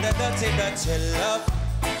 Oh, that's the dirty, dirty love.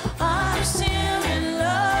 I'm still in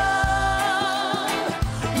love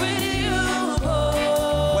with you, boy.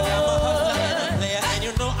 Well, I'm a hustler and a player, and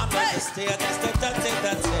you know I'm not a stayer. That's the dirty,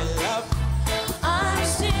 dirty love. I'm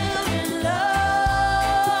still in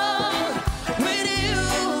love with you,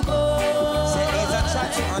 boy. Say, is I try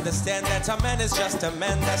to understand that a man is just a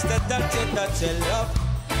man. That's the dirty, dirty love.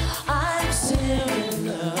 I'm still in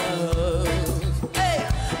love, hey,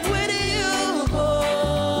 with you,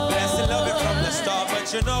 boy. Blessed love it from the start,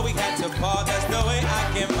 but you know we had to part. That's the way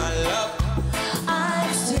I give my love.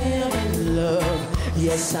 I'm still in love.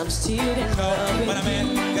 Yes, I'm still in love. What a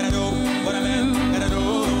man gotta do, what a man gotta do.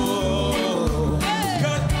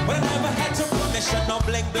 Good, but I never had to permission, no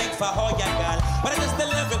blink blink for how you girl. But I just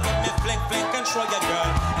deliver with me blink blink control your girl.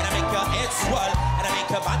 And I make your head swell, and I make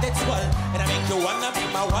your body swell, and I make you wanna be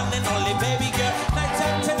my one and only baby girl. Night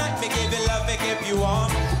time tonight, me give you love, me give you warm.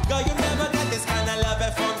 Girl, you never got this kind of love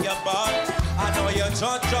from your body. I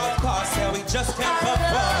a jump past, yeah, we just can't I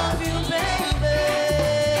perform. love you, baby.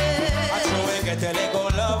 I try to get the Lego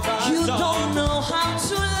love and You song. don't know how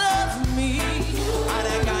to love me. I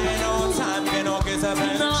ain't got no time, you know, kiss a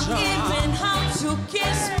bench. Not even how to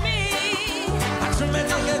kiss me. I try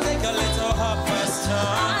to take a little hop first I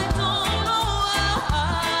time. don't know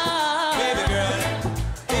why. Baby girl,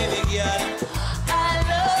 I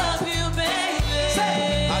love you, baby.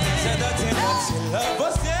 I just said that thing that you love,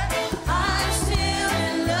 what's that? I'm still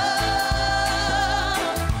in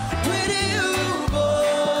love with you, boy.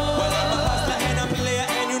 Well, I'm a hustler and a player,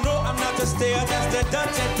 and you know I'm not a stayer. That's the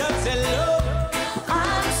dirty love.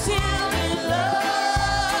 I'm still in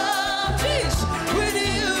love, jeez, with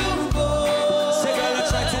you, boy. Say, girl, I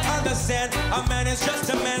try to understand. A man is just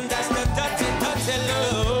a man. That's the dirty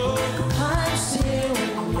love. I'm still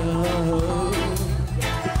in love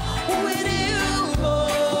with you,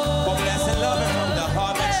 boy. But blessing loving from the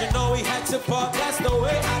heart, but you know we had to part. That's the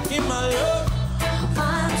way I keep my love.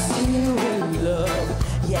 I'm still in love.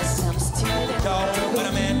 Yes, I'm still in Yo, love. what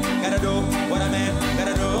a man gotta do, what a man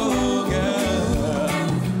gotta do, girl.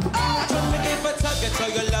 I try to give a tug to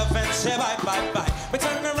your love and say bye. But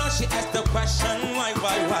turn around, she asked the question, why?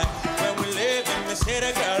 When we live in the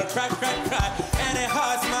city, girl, cry. And it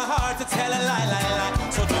hurts my heart to tell a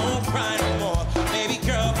lie. So don't cry no more, baby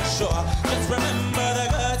girl, for sure. Just remember the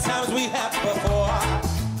good times we had before.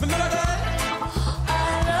 Remember that? I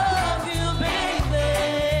love you, baby.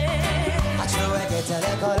 I try to get to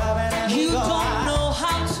let go love and You don't know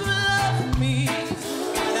how to love me.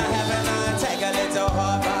 And I haven't take a little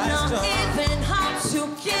hard by Not storm. even how to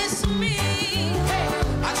kiss me.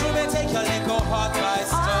 I try to take your little heart by I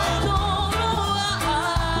storm. don't know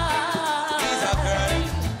why. He's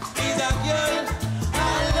a girl. I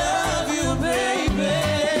love you, baby.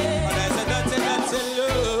 Oh, that's a dirty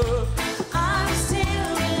love. I'm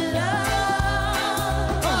still in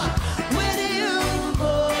love with you,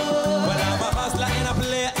 boy. Well, I'm a hustler and a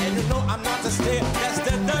player, and you know I'm not a stayer. That's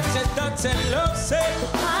the dirty love. Say,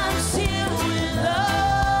 I'm still in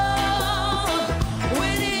love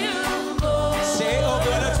with you, boy. say, oh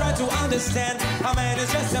girl, I try to understand. A man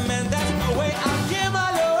is just a man. That's the way I give my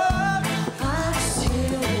love. I'm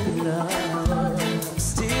still in love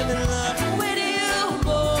Still in love. with you,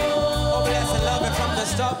 Oh, boy. blessing loving from the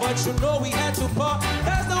start, but you know we had to part.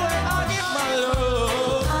 That's the way I give my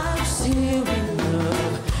love. I'm still in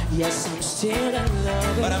love. Yes, I'm still in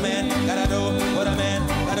love. What a man gotta do, what a man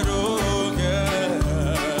gotta do,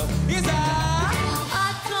 girl. He's a I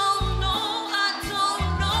don't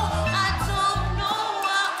know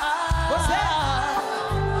why. What's that?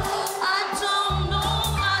 I don't know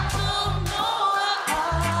why.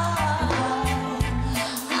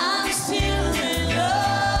 I'm still in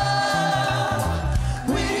love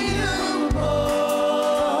with you,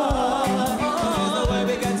 boy. That's the way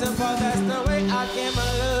we get to fall, that's the way I give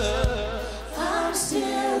my love. I'm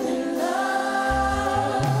still in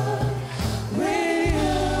love with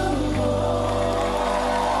you, boy.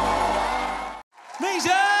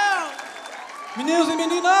 Beijão! Meninos e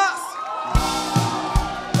meninas!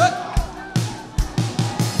 Oi!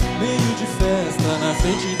 Meio de festa na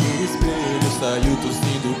frente do espelho, saiu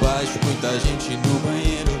tossindo baixo, muita gente no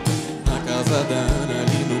banheiro. Na casa da Ana,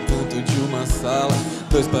 ali no canto de uma sala,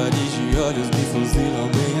 dois pares de olhos me fuzilam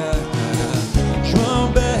bem a cara.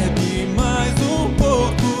 João bebe mais um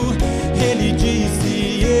pouco, ele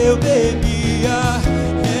disse eu bebia.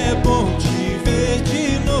 É bom te ver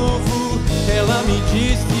de novo, ela me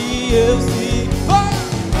disse eu sim.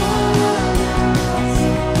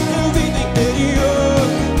 Eu vim do interior,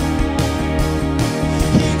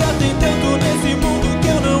 e ainda tem tanto nesse mundo que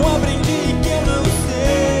eu não aprendi e que eu não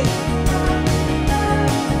sei.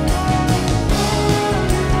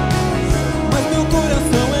 Mas meu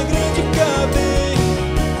coração é grande e cabe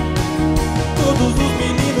todos os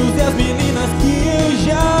meninos e as meninas que eu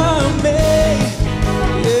já amei.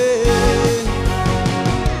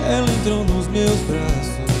 Ela entrou nos meus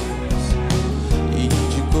braços e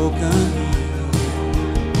indicou o caminho,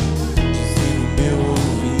 disse no meu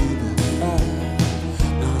ouvido: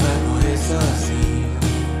 não vai morrer sozinho.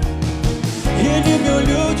 E ele me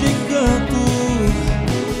olhou de canto,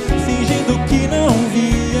 fingindo que não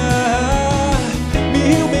via, me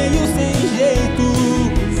riu meio sem jeito,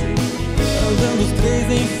 andando os três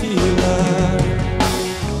em fila.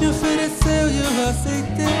 Me ofereceu e eu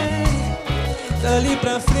aceitei. Dali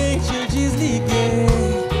pra frente eu desliguei.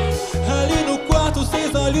 Ali no quarto,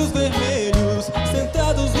 6 olhos vermelhos.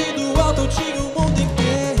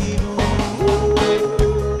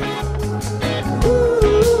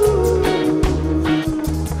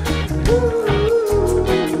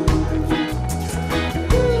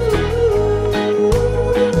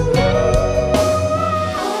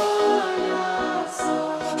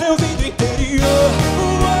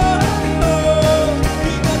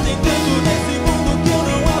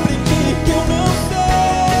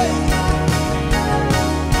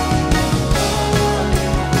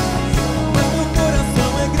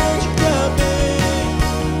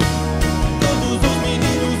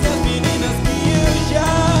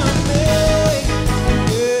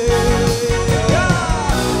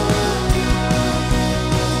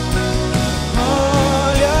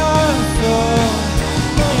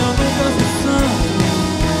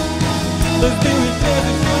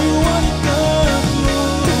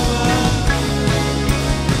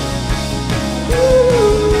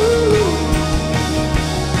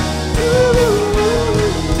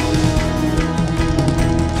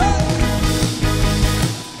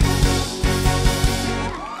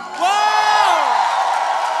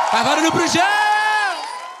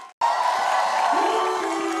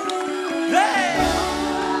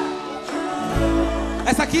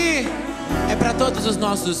 Essa aqui é pra todos os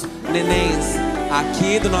nossos nenéns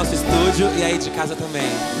aqui do nosso estúdio e aí de casa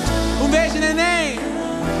também. Um beijo, neném!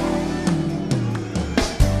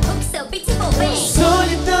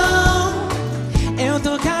 Solidão, eu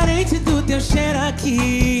tô carente do teu cheiro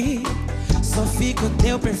aqui. Só fica o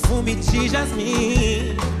teu perfume de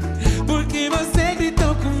jasmim. Porque você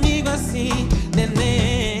gritou comigo assim,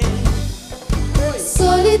 neném.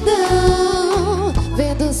 Solidão,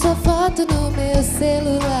 vendo sua foto no meu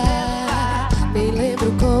celular. Nem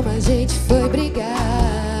lembro como a gente foi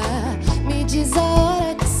brigar. Me diz a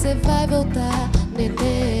hora que você vai voltar,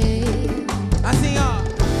 neném. Assim, ó.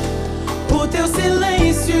 O teu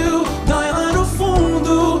silêncio dói lá no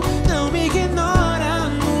fundo. Não me ignora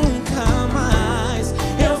nunca mais.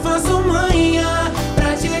 Eu faço manhã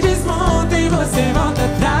pra te desmontar e você volta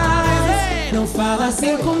atrás. Não fala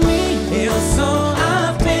assim comigo, eu sou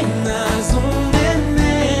apenas um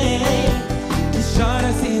neném que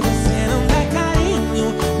chora se você não dá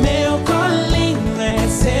carinho. Meu colinho é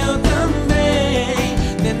seu também,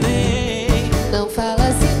 neném. Não fala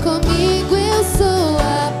assim comigo, eu sou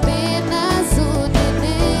apenas um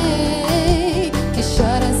neném que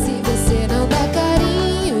chora se você não dá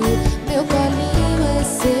carinho. Meu colinho é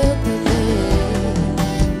seu também,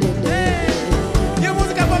 neném. E a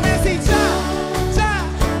música vai vir assim, tchá, tchá,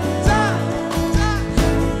 tchá, tchá.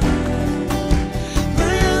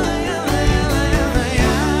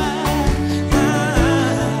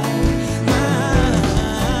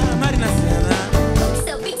 Marina Sena.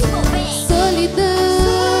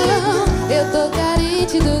 Solidão, eu tô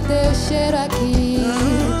carente do teu cheiro aqui.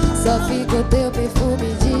 Só fica o teu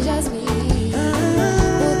perfume de jasmim.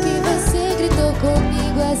 Porque você gritou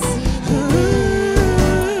comigo assim,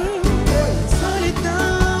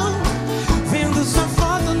 Solidão, vendo sua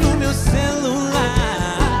foto no meu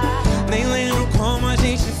celular. Nem lembro como a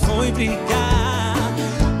gente foi brigar.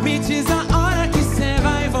 Me diz a hora que cê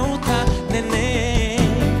vai voltar, neném.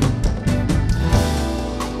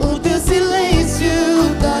 o teu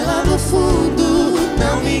silêncio dói lá no fundo.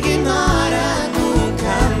 Não me ignora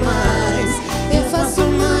nunca mais. Eu faço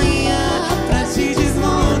manhã pra te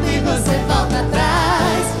desmontar e você volta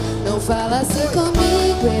atrás. Não fala assim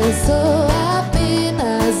comigo, eu sou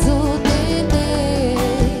apenas um neném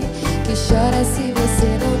que chora se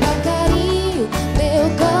você não dá carinho. Meu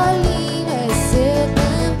colinho é seu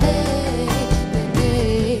também,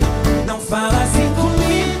 neném. Não fala assim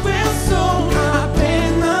comigo, eu sou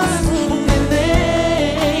apenas um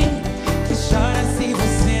neném que chora se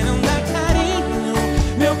você não dá carinho.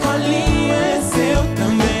 Meu colinho é seu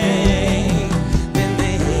também,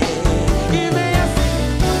 neném. E vem assim.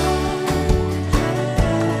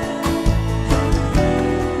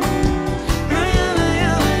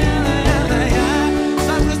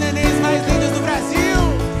 Só pros nenéns mais lindos do Brasil.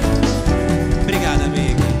 Obrigado,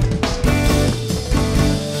 amiga.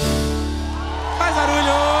 Faz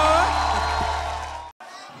barulho!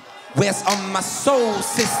 Where's all my soul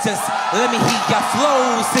sisters? Let me hear your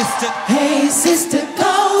flow, sister. Hey sister,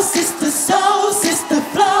 go sister, soul sister,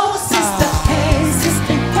 flow sister. Hey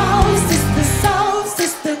sister, go sister, soul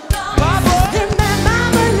sister, go.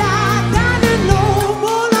 Remember that you know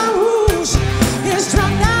Moulin Rouge. He's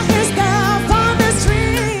drunk now, his girl from the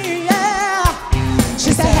street, yeah.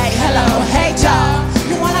 She said, hey, hello, hey, Joe.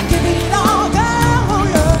 You wanna give it all, girl,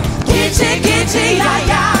 yeah. Gitchy, yeah,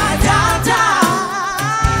 yeah, da, da.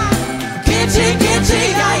 Gitchy,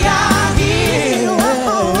 yeah, yeah, yeah.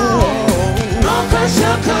 Mocha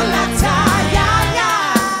chocolate, yeah,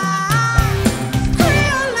 yeah.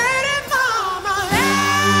 Creole lady mama, yeah.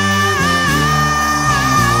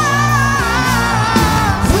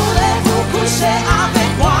 Voulez-vous coucher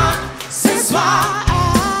avec moi ce soir?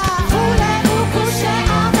 Voulez-vous coucher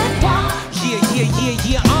avec moi?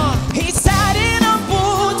 Yeah, He sat in a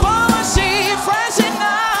booth while she freshened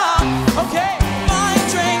up. Okay. My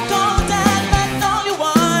drink on that, that's all you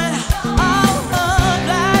want. All her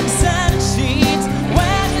blacks and sheets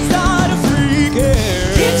when you start freaking.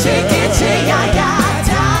 Gitchy, yeah, yeah,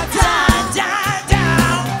 da, da, da, da.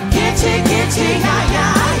 Gitchy, yeah,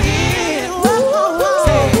 yeah, yeah.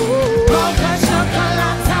 Mocha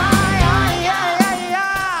chocolate, yeah, yeah,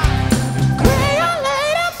 yeah. Creole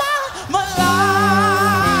lady mama,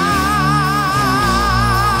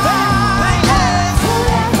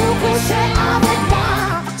 voulez-vous coucher avec moi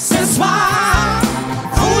ce soir?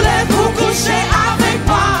 Voulez-vous coucher avec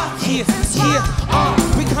moi?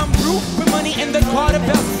 We come through with money in the quarter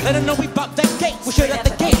belt. Let them know we bought that cake, we straight at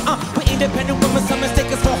the gate. We independent women, some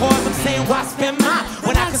mistake us for whores. I'm saying why spend mine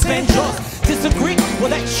when I can spend yours? Disagree? Well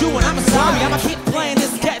that's you and I'm sorry. I'ma keep playing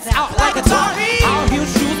this Cats out like a Atari. All heel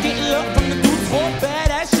shoes getting love from the dudes for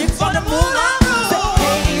badass chicks on the moon.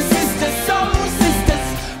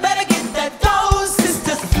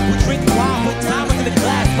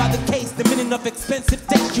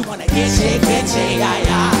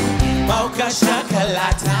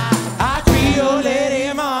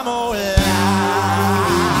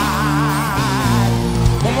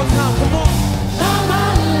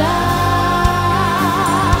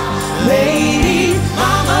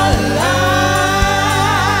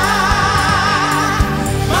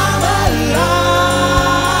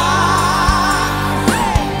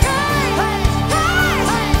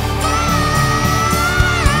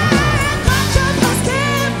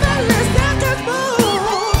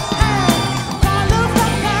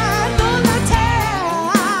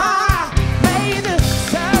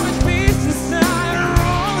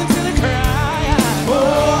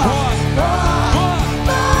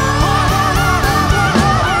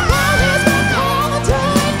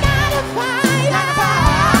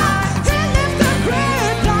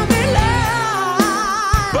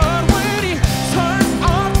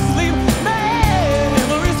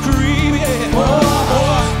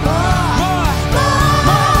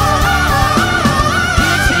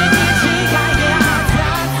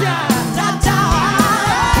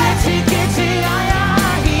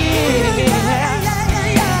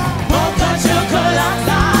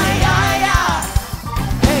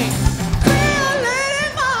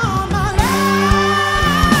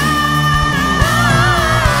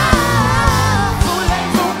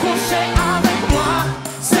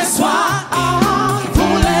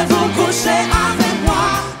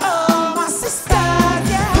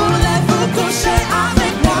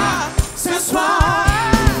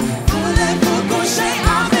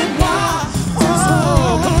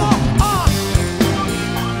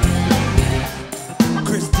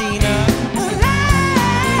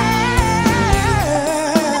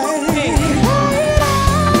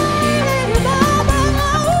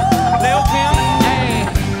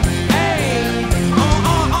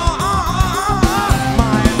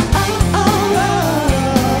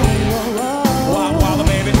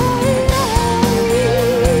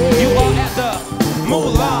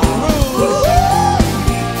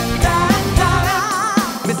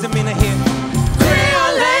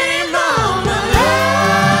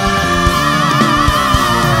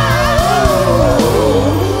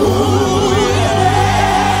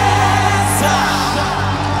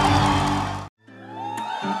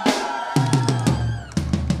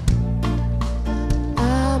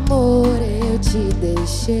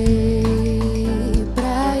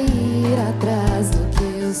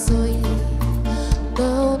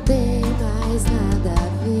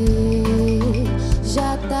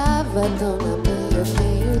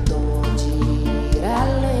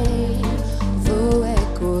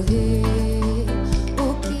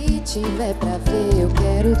 tiver pra ver, eu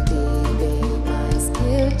quero ter bem mais que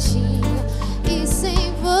eu tinha. E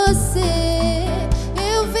sem você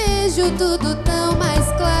eu vejo tudo tão mais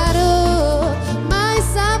claro, mais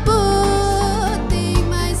sabor, tem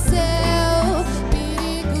mais céu,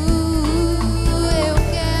 perigo. Eu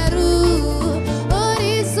quero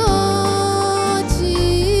horizonte.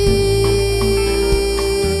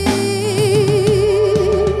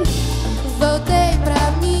 Voltei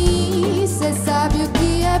pra mim, cê sabe o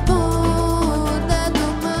que é bunda do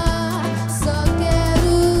mar. Só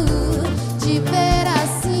quero te ver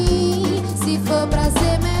assim, se for pra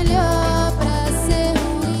ser melhor, pra ser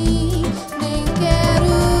ruim, nem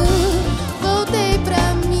quero. Voltei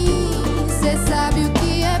pra mim, cê sabe o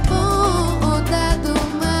que é bunda do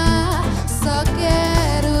mar. Só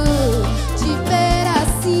quero te ver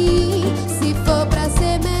assim, se for pra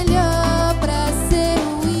ser melhor, pra ser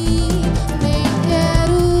ruim, nem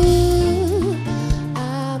quero.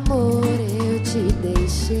 Amor, eu te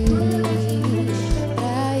deixei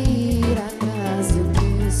pra ir atrás do que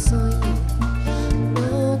eu sonhei.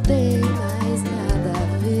 Não tem mais nada a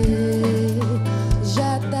ver,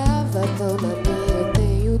 já tava tão na minha. Eu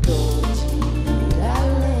tenho dom de ir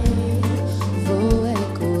além, vou é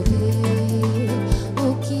correr. O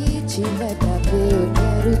que tiver pra ver, eu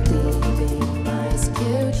quero ter bem mais que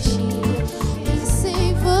eu tinha. E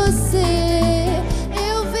sem você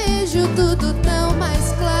eu vejo tudo tão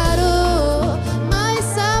mais claro, mais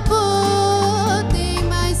sabor, tem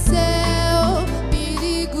mais céu,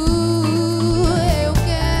 perigo. Eu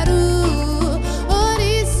quero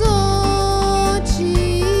horizonte.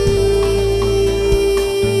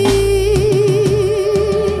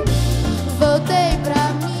 Voltei pra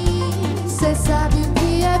mim, cê sabe o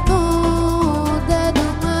que é bunda do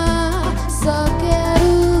mar. Só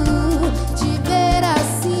quero te ver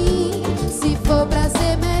assim, se for pra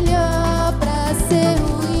ser melhor, pra ser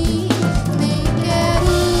ruim, nem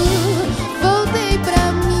quero. Voltei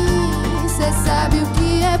pra mim, cê sabe o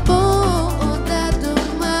que é bunda do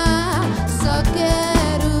mar. Só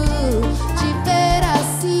quero te ver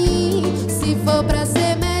assim, se for pra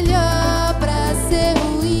ser melhor, pra ser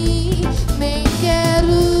ruim, nem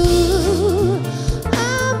quero.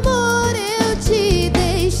 Amor, eu te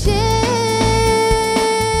deixei.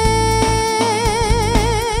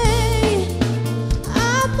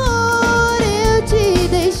 Amor, eu te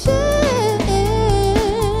deixei.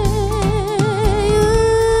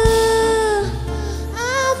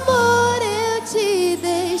 Amor, eu te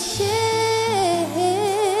deixei.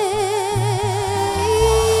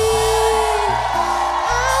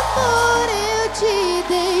 Amor, eu te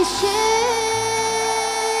deixei.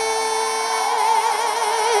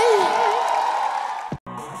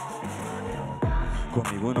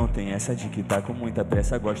 Comigo não tem essa de que tá com muita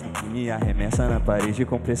pressa. Gosto que me arremessa na parede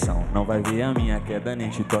com pressão. Não vai ver a minha queda, nem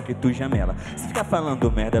te toque, tu jamela. Se ficar falando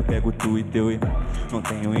merda, pego tu e teu irmão. Não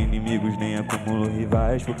tenho inimigos, nem acumulo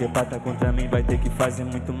rivais, porque pra tá contra mim vai ter que fazer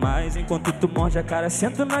muito mais. Enquanto tu morde a cara,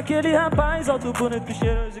 sento naquele rapaz alto, bonito,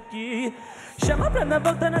 cheiroso que chama pra dar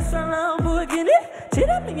volta na sua Lamborghini.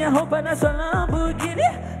 Tira minha roupa na sua Lamborghini.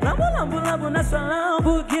 Lambo, lambo, lambo na sua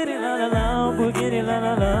Lamborghini. La la Lamborghini, la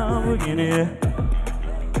la Lamborghini.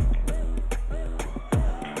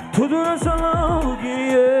 Tudo na sua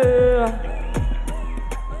Lamborghini, yeah.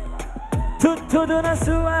 Tudo na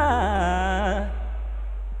sua.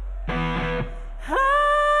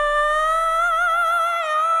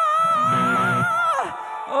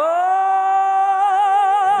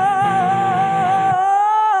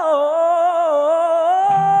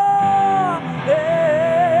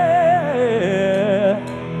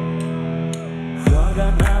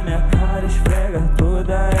 Joga na minha cara, esfrega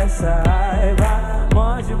toda essa raiva.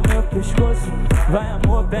 Morde meu pescoço, vai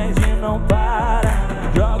amor, pede e não para.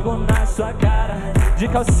 Jogo na sua cara, de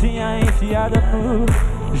calcinha enfiada no.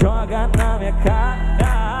 Joga na minha cara.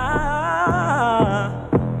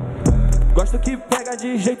 Gosto que pega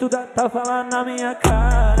de jeito da tá falando na minha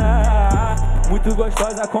cara. Muito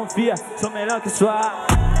gostosa, confia, sou melhor que sua.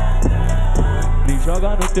 Me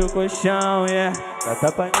joga no teu colchão, yeah. Dá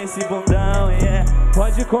tapa nesse bundão, yeah.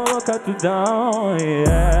 Pode colocar tudão,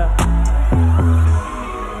 yeah.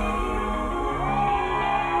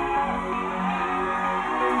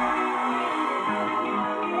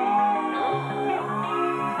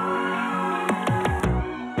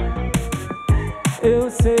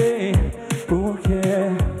 Eu sei porque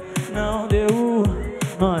não deu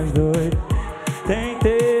nós dois.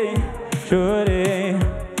 Tentei, chorei,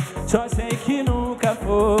 só sei que nunca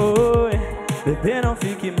foi. Bebê, não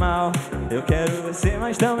fique mal, eu quero você,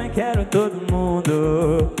 mas também quero todo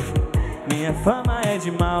mundo. Minha fama é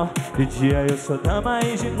de mal, de dia eu sou dama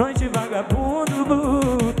e de noite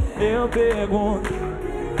vagabundo. eu pergunto.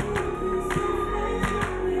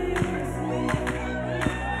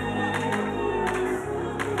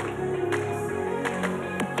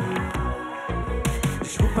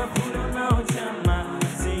 Desculpa por eu não te amar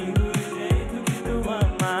assim do jeito que tu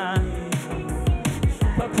ama.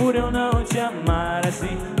 Desculpa por eu não te amar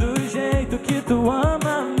assim do jeito que tu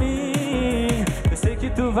ama a mim. Eu sei que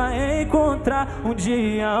tu vai encontrar um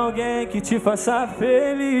dia alguém que te faça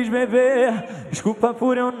feliz, bebê. Desculpa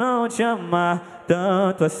por eu não te amar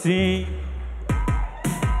tanto assim.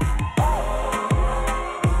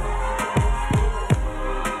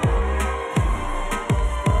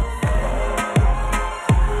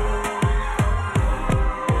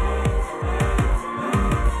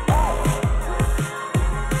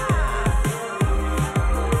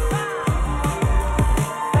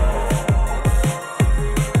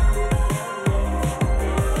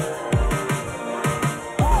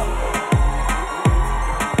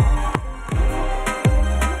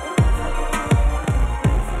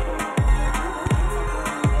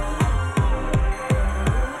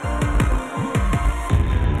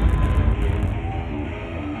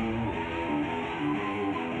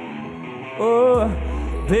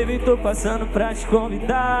 Baby, tô passando pra te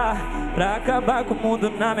convidar pra acabar com o mundo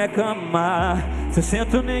na minha cama. Se eu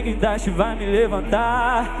sento nem guindaste vai me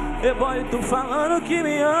levantar. Eu boy, tu falando que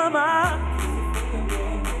me ama.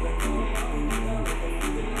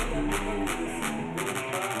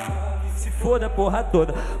 Se for da porra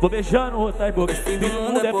toda, vou beijando outras bocas. Fim do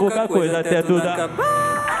mundo é pouca coisa até tudo acabar.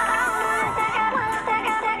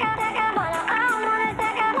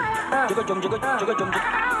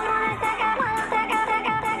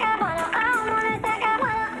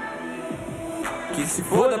 Que se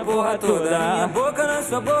foda a porra toda, minha boca na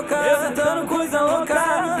sua boca, eu sentando coisa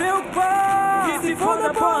louca, me preocupar. Que se foda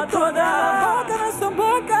a porra toda, minha boca na sua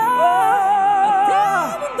boca, até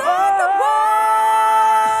o mundo acabar.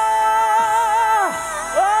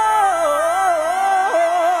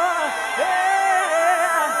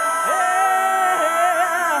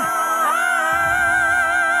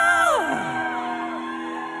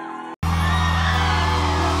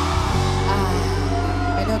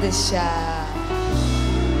 Melhor deixar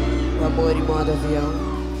o amor em modo avião.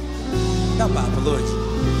 Dá um papo, Lud.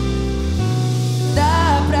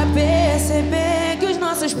 Dá pra perceber que os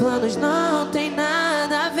nossos planos não tem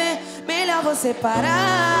nada a ver. Melhor você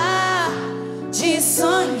parar de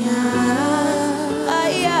sonhar.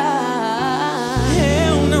 Ai, ai.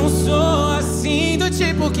 Eu não sou assim do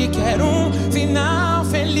tipo que quer um final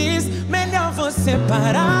feliz. Melhor você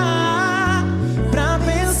parar pra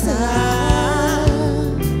pensar.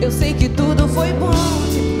 Eu sei que tudo foi bom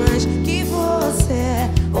demais, que você é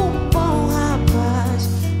um bom rapaz,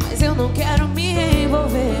 mas eu não quero me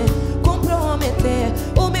envolver, comprometer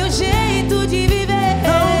o meu jeito de viver.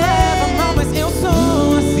 Não leva mal, mas eu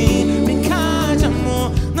sou assim. Brincar de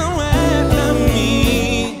amor não é pra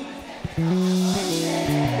mim.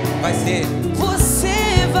 Vai ser.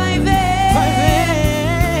 Você vai ver, Vai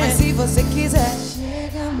ver. mas se você quiser,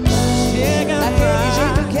 chega mais. Chega Daquele mais.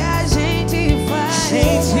 jeito que a gente faz. A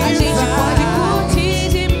gente pode curtir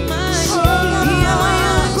demais. E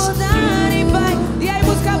amanhã acordar e vai. E aí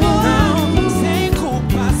busca boa. Não, sem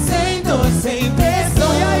culpa, sem dor, sem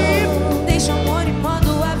pressão. E aí deixa o amor em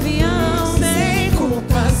modo avião. Sem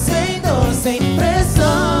culpa, sem dor, sem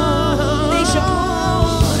pressão. Deixa o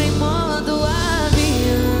amor em modo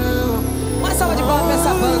avião. Uma salva de palmas pra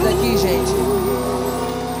essa banda aqui, gente.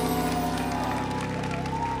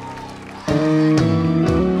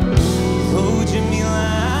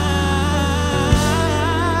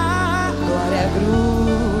 Ludmilla, Gloria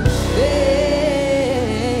Groove.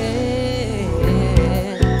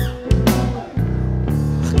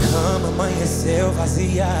 a cama amanheceu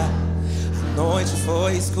vazia, a noite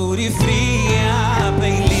foi escura e fria. A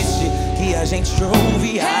playlist que a gente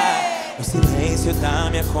ouvia, o silêncio da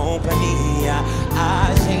minha companhia.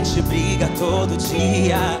 A gente briga todo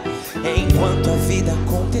dia, enquanto a vida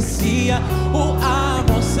acontecia. O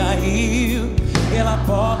amor saiu pela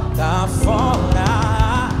porta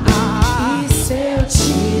fora. E se eu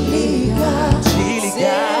te ligar, você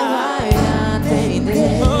vai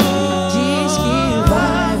atender. Diz que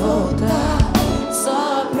vai voltar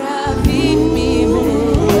só pra vir me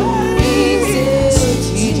ver. E se eu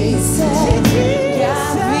te disser que a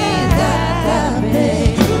vida tá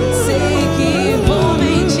bem, sei que vou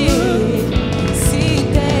mentir. Se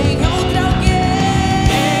tem outra alguém,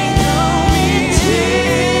 Não me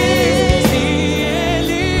diz se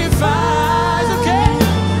ele faz o que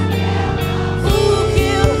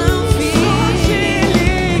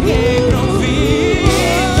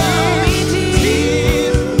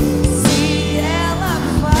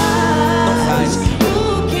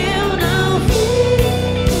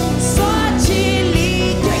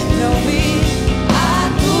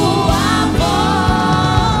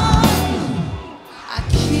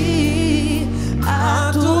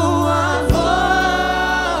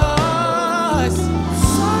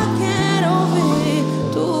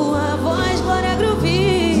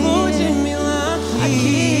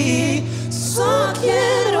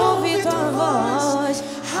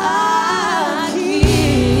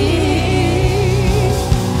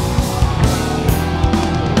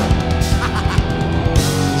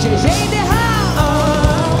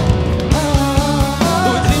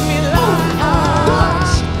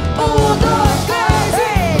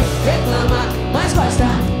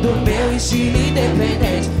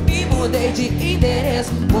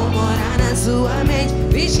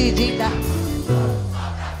vida.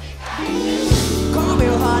 Com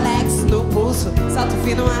meu Rolex no pulso, salto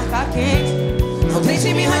fino, arca quente. Não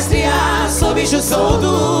tente me rastrear, sou bicho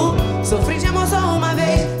solto. Sofri de amor só uma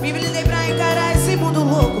vez, me blindei pra encarar esse mundo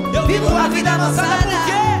louco. Eu vivo a vida avançada,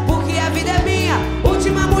 porque a vida é minha.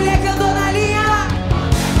 Última mulher que andou na linha.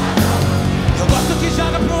 Eu gosto que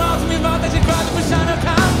joga pro alto, me volta de quatro, puxa meu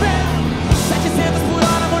cabelo. 700 por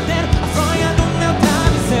hora mordendo a fronha do meu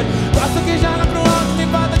travesseiro. Gosto que joga pro alto, me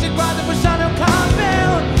volta de quatro, puxa meu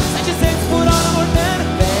cabelo. 700 por hora mordendo.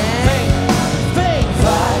 Vem, vem,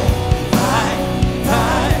 vai, vai,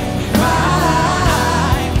 vai,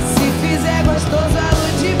 vai. Se fizer gostoso a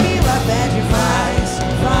Ludmilla pede mais.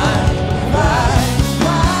 Vai, vai,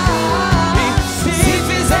 vai. Se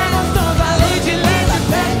fizer gostoso a Ludmilla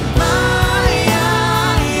pede mais.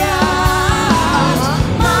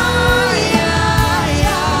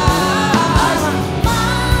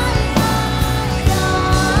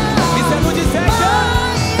 Isso é muito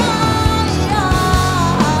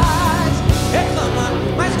reclama,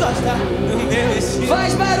 mas gosta do meu estilo.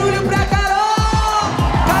 Faz barulho pra Carol!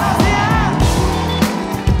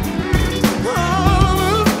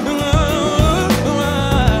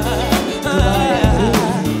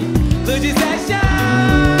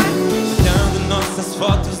 Olhando nossas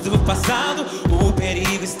fotos do passado, o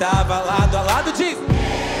perigo estava lado a lado de...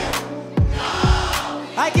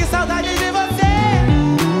 Ai, que saudade de você!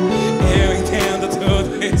 Eu entendo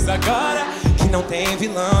tudo isso agora, que não tem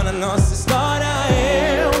vilão na nossa história.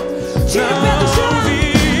 Eu não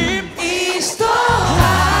vi. Estou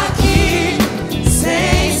aqui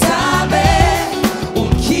sem saber o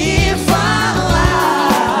que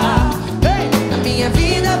falar. Na minha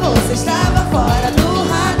vida você estava fora do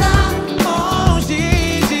radar.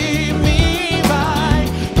 Longe de mim vai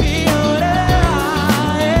piorar.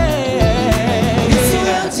 Isso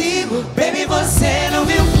eu digo, baby, você não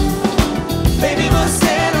viu. Baby,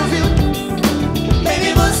 você não viu.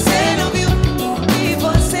 Baby, você não viu. O que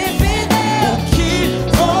você perdeu. O que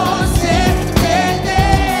você perdeu.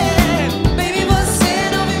 Baby, você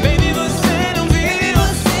não viu. Baby, você não viu. Baby,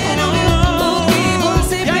 você não viu. O que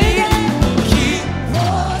você perdeu. O que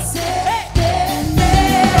Você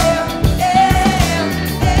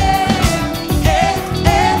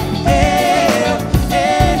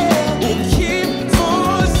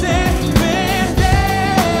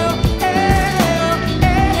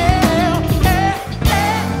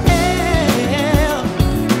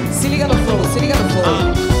Se liga no flow, se liga no flow.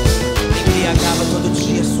 Embriagava todo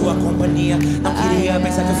dia sua companhia. Não queria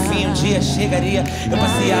pensar que o fim um dia chegaria. Eu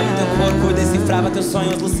passeava no teu corpo, decifrava teus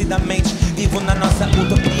sonhos lucidamente. Vivo na nossa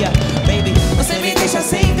utopia. Baby, Você me deixa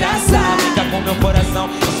sem graça. fica com meu coração,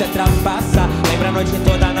 isso é trapaça. Lembra a noite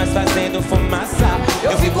toda nós fazendo fumaça.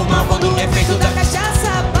 Eu fico mal quando o efeito da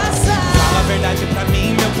cachaça passa. Fala a verdade pra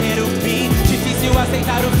mim, meu querubim. Difícil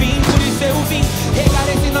aceitar o fim, por isso eu vim regar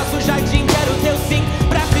esse nosso jardim. Quero teu sim,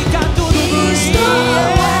 pra ficar tudo green. Estou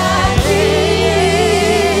aqui.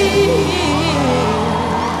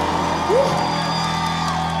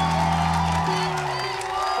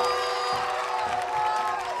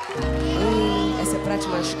 Essa é pra te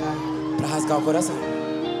machucar. Pra rasgar o coração.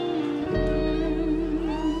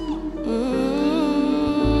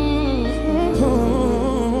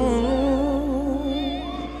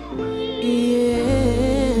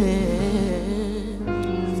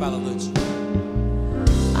 Fala, Lud.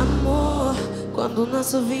 Amor, quando o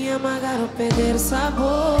nosso vinho amargar ou perder o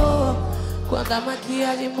sabor. Quando a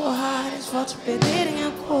maquiagem borrar, as fotos perderem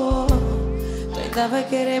a cor. Tu ainda vai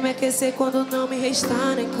querer me aquecer quando não me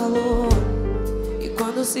restar nem calor. E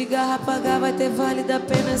quando o cigarro apagar, vai ter válido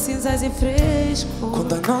apenas cinzas e fresco.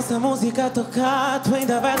 Quando a nossa música tocar, tu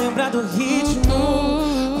ainda vai lembrar do ritmo.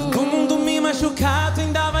 Quando o mundo me machucar, tu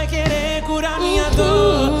ainda vai querer curar minha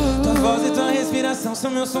dor. Tua voz e tua respiração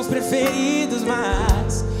são meus sons preferidos.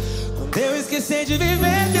 Mas quando eu esquecer de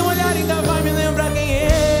viver, teu olhar ainda vai me lembrar quem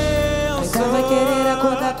eu sou. Ainda vai querer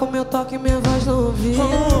acordar com meu toque e minha voz no ouvido.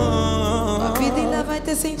 A vida ainda vai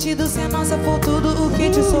ter sentido se a nossa for tudo o que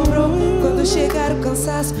te sobrou. Quando chegar o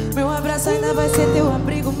cansaço, meu abraço ainda vai ser teu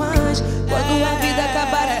abrigo. Mas quando a vida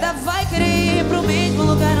acabar, ainda vai querer ir pro mesmo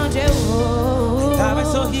lugar onde eu vou. Ainda vai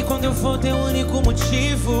sorrir quando eu for teu único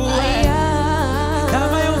motivo. Ai, ai. Ainda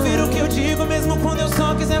vai ouvir o que eu digo mesmo quando eu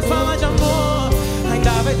só quiser falar de amor.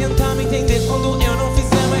 Ainda vai tentar me entender quando eu não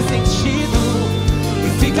fizer mais sentido. E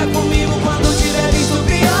fica comigo quando tiver visto o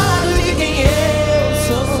pior de quem eu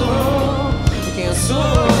sou. De quem eu sou.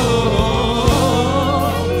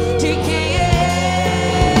 De quem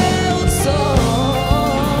eu sou.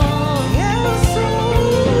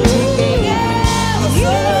 De quem eu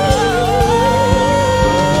sou.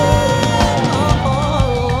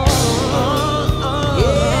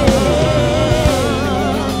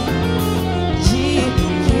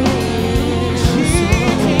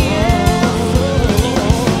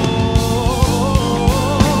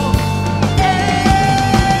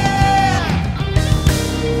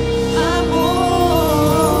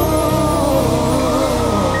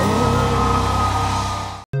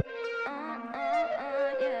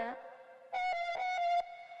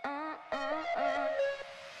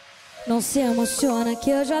 Não se emociona que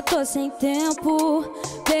eu já tô sem tempo.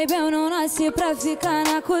 Baby, eu não nasci pra ficar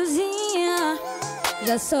na cozinha.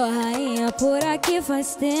 Já sou rainha por aqui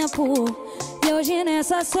faz tempo. E hoje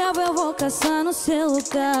nessa selva eu vou caçar no seu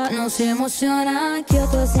lugar. Não se emociona que eu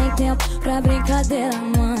tô sem tempo pra brincadeira,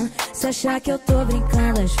 mano. Se achar que eu tô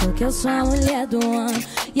brincando, achou que eu sou a mulher do ano.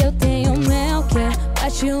 E eu tenho mel que é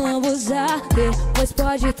pra te lambuzar. Depois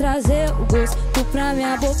pode trazer o gosto pra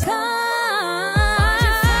minha boca.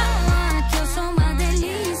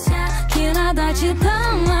 Nada te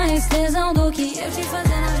dá mais tesão do que eu te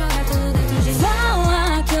fazendo jogar tudo dentro de mim.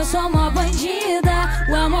 Fala que eu sou uma bandida,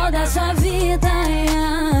 o amor da sua vida.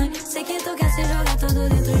 Sei que tu quer se jogar tudo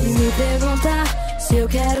dentro de mim. Me perguntar se eu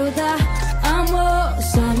quero dar amor,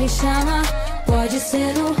 só me chama, pode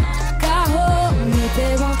ser no carro. Me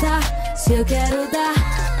perguntar se eu quero dar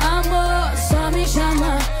amor, só me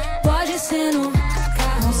chama, pode ser no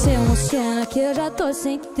carro. Não se emociona que eu já tô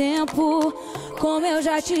sem tempo. Como eu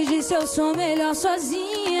já te disse, eu sou melhor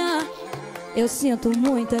sozinha. Eu sinto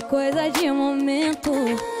muita coisa de momento.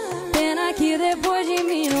 Pena que depois de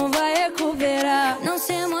mim não vai recuperar. Não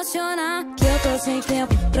se emociona que eu tô sem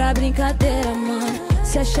tempo pra brincadeira, mano.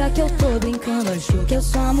 Se achar que eu tô brincando, achou que eu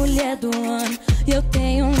sou a mulher do ano. E eu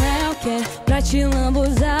tenho um mel que é pra te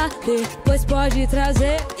lambuzar. Depois pode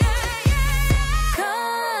trazer.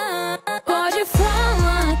 Pode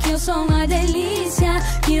falar que eu sou uma delícia,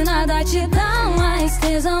 que nada te dá mais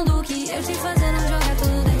tesão do que eu te fazendo jogar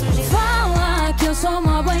tudo dentro de mim. Fala que eu sou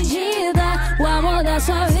uma bandida, o amor da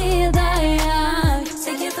sua vida.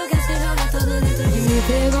 Sei que tu quer se jogar tudo dentro de mim. Me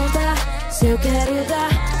perguntar se eu quero dar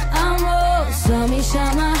amor, só me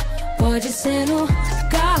chama, pode ser no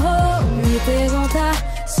carro. Me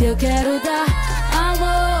perguntar se eu quero dar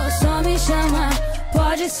amor, só me chama,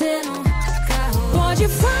 pode ser no carro. Pode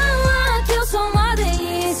falar que eu sou uma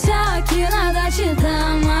delícia, que nada te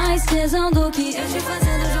dá mais tesão do que eu te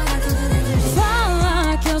fazendo jogar tudo dentro de mim.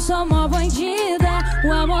 Fala que eu sou uma bandida,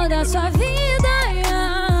 o amor da sua vida.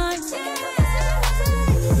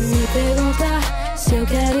 Me perguntar se eu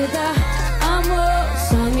quero dar amor,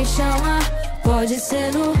 só me chama, pode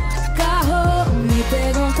ser no carro. Me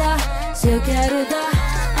perguntar se eu quero dar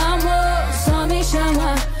amor, só me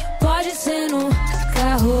chama, pode ser no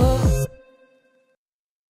carro.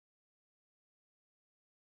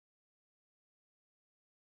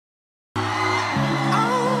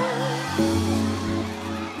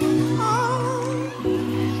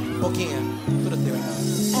 Tudo teu, então.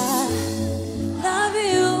 I love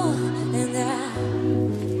you and I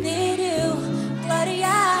need you,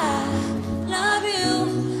 Gloria. Love you,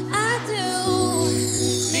 I do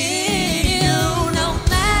need you. No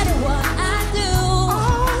matter what I do,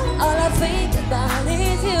 all I think about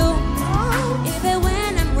is you. Even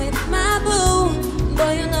when I'm with my boo,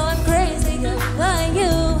 boy, you know I'm crazy over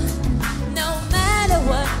you. No matter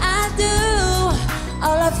what I do,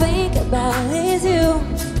 all I think about is you.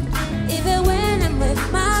 Even when I'm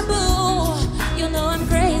with my boo, you know I'm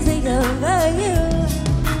crazy over you.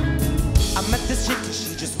 I met this chick and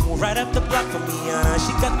she just moved right up the block for me.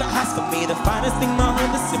 She got the hots for me, the finest thing my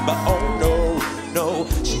home is in. But oh no, no,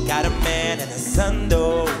 she got a man and a son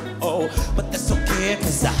though. Oh, but that's okay,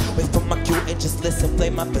 cause I wait for my cue and just listen,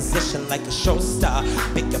 play my position like a show star.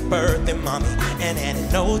 Pick your birthday, mommy, and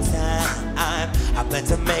in no time I plan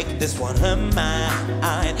to make this one her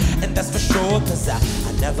mine. And that's for sure, cause I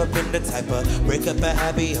never been the type of break up a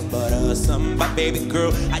happy but some. But baby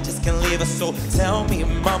girl, I just can't leave her. So tell me,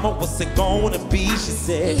 mama, what's it gonna be? She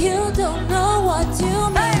said, you don't know what you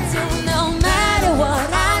mean to. No matter what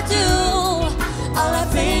I do, all I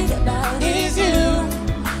think about is you.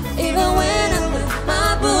 Even when I'm with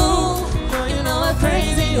my boo, you know I'm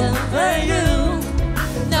crazy over you.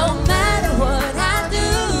 No matter what I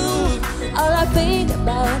do, all I think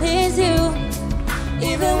about is you.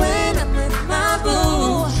 Even when I'm with my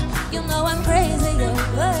boo, you know I'm crazy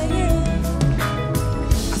over you.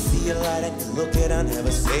 I see you light and you look it, I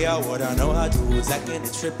never say a word. I know how dudes acting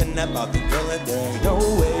and tripping about the girl, and there ain't no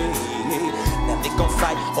way that they gon'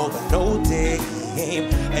 fight over no day.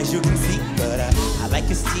 As you can see, but I like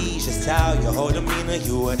your steez, just how you hold demeanor.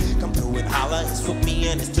 You would come through and holler and swoop me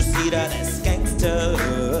in. It's two-seater, that's gangster.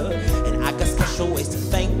 And I got special ways to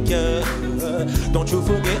thank you. Don't you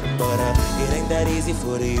forget, but it ain't that easy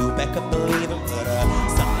for you back up and leaving. But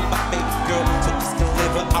something about baby girl, so just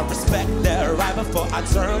deliver. I respect that right before I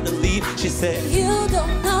turn to leave. She said, you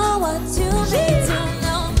don't know what you mean to.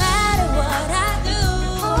 No matter what I do,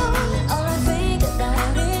 all I think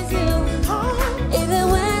about is you.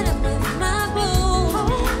 Even when I'm with my boo,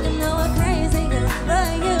 you know I'm crazy over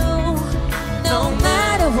you. No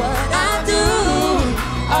matter what I do,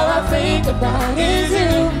 all I think about is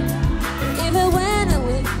you.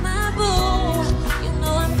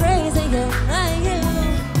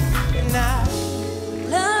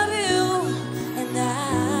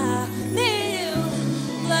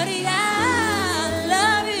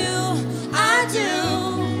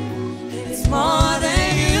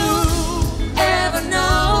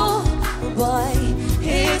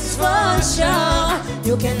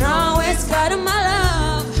 You can always count on my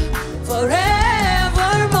love forevermore.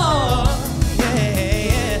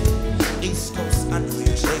 Yeah. East Coast, I know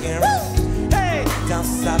you're shaking right. Hey, down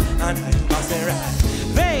south, I know you're bouncing right.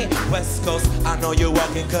 Hey, West Coast, I know you're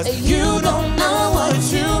walking, cause you don't know what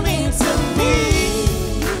you mean to me.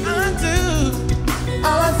 I do.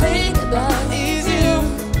 All I think about is you.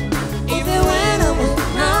 Even when I'm with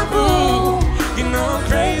my boo, you know I'm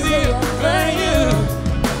crazy over you.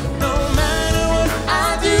 No matter what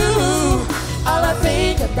I do, all I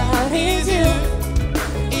think about is you.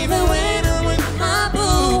 Even when I'm with my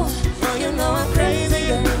boo, oh, you know I'm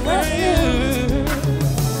crazy over you.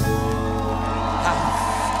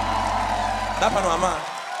 Dá pra não amar?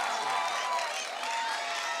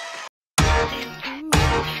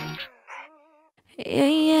 Yeah,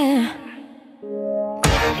 yeah.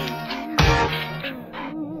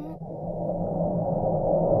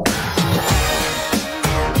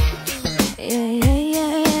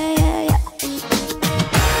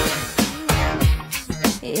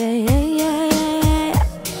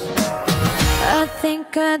 I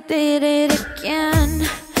think I did it again.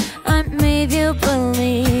 I made you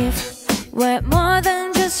believe we're more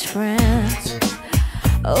than just friends.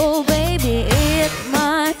 Oh baby, it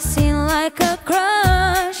might seem like a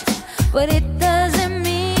crush, but it doesn't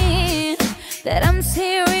mean that I'm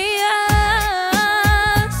serious.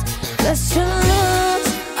 Cause you lose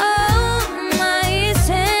all my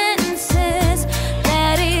senses.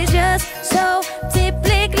 That is just so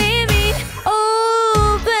deeply gleamy.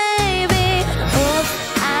 Oh baby, oh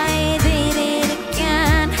I did it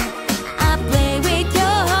again. I play with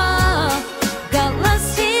your heart, got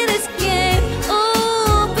lost in this game.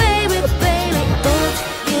 Oh baby, baby, oh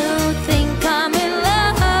you think I'm in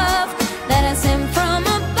love, that I sent from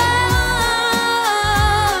above.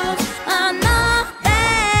 I'm not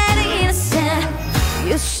that innocent.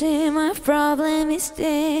 You see my problem is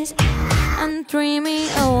this, I'm dreaming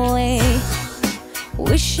away,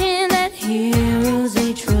 wishing that heroes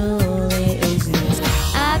they truly exist.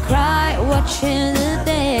 I cry watching the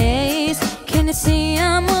days. Can you see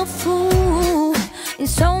I'm a fool in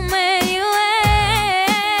so many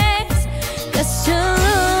ways? Cause you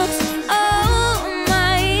lose all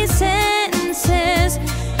my senses.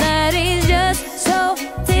 That is just so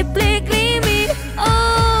deeply gleamy.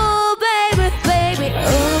 Oh baby, baby,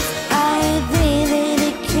 oops, I did it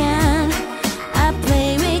again. I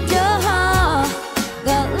play with your heart,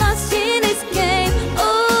 got lost in this game.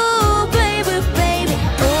 Oh baby, baby,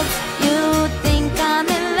 oops, you think I'm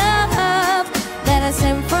in love, that I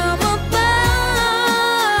sent from above.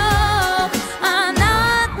 I'm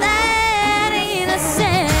not that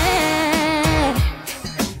innocent.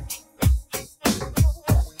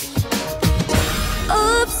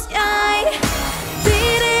 Oops, I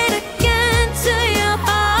did it again to your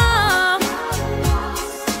heart.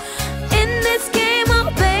 In this game, oh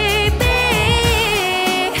baby,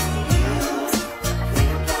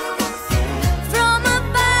 from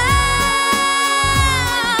above,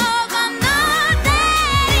 I'm not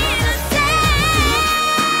that innocent.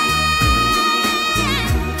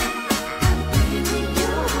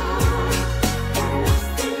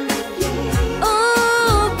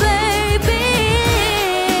 Oh baby,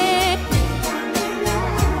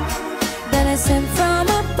 that I sent from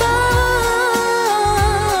above.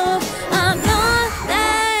 I'm not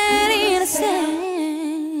that innocent.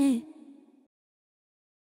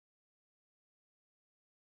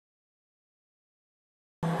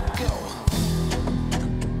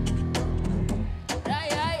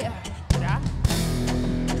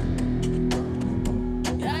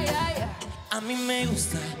 A mí me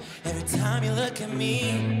gusta every time you look at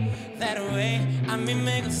me that way. A mí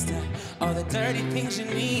me gusta all the dirty things you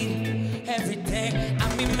need every day. A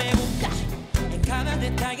mí me gusta en cada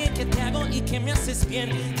detalle que te hago y que me haces bien.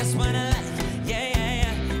 That's what I like, yeah, yeah,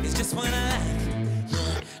 yeah. It's just what I like.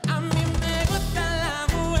 Yeah. A mí me gustan las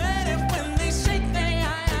mujeres when they shake their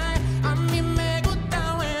eye. A mí me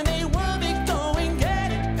gusta when they want it, go and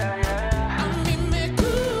get it. A mí me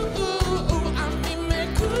cool, a mí me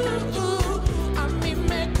cool, a mí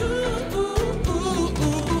me cool.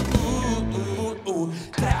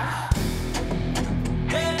 Tra.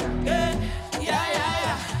 Yeah, yeah, yeah, yeah,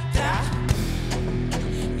 yeah. Tra.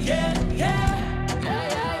 Yeah, yeah.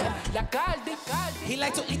 He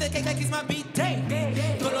like to eat the cake like it's my birthday.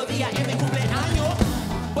 Todos los días es mi cumpleaños.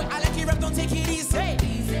 But I like it rap, don't take it easy.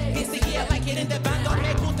 Dice que I like it in the band.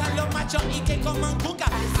 Me gustan los machos y que coman cuca.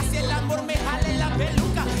 Hace el amor, me jale la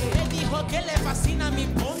peluca. Él dijo que le fascina mi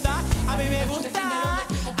punta. A mí me gusta.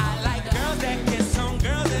 I like girls that get some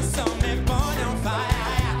girls that so me pone on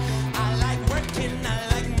fire. I like working,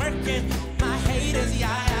 my haters, yeah,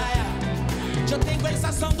 yeah, yeah. Yo tengo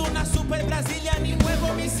Conversando na super Braziliana y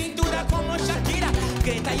muevo mi cintura como Shakira.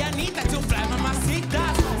 Greta y Anita, tu fly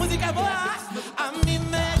mamacitas. Música boa. A mí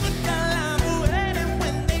me gustan las mujeres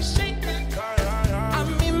when they shake it. A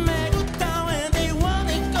mí me gusta when they want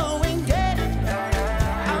it, go and get it.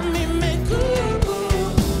 A mí me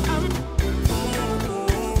gusta.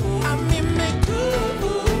 A mí me gusta.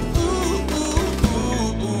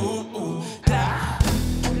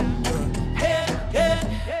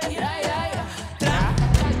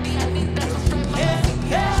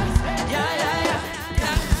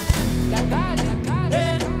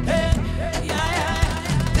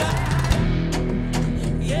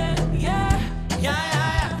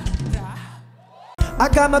 I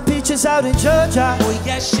got my peaches out in Georgia. Oh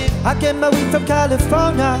yeah, shit. I get my weed from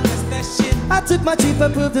California. That's that shit. I took my Jeep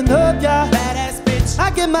and proved the Nubia. Badass bitch. I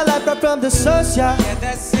get my life right from the source, yeah. Yeah,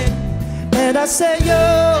 that's it. And I say,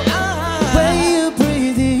 yo, when you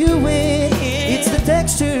breathe, you win. It's the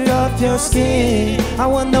texture of your skin. I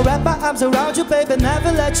wanna wrap my arms around you, baby,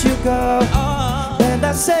 never let you go. And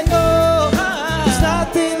I say, oh, there's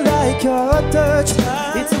nothing like your touch.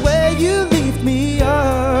 It's the way you lift me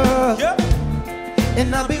up.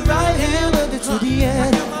 And I'll be right here with you to the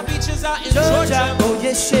end. I got my beaches out in Georgia. Oh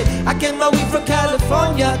yeah, shit. I get my weed from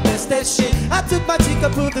California. That's that shit. I took my chica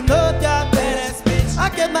to the north, yeah. Badass bitch. I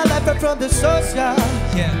get my life right from the source, yeah.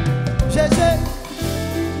 Yeah.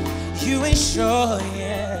 You ain't sure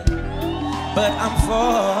yet, but I'm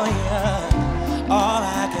for ya. All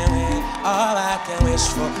I can wish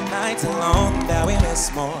for. Nights alone that we miss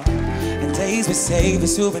more, and days we save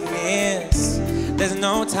as souvenirs. There's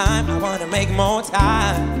no time, I wanna make more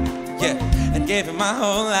time. Yeah, and give it my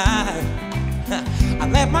whole life. I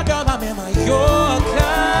left my girl, I'm in Mallorca.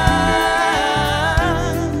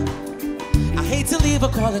 I hate to leave her,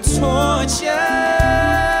 call it torture.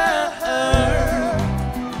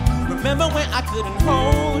 Remember when I couldn't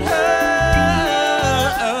hold her?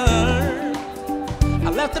 I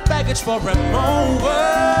left the baggage for removal.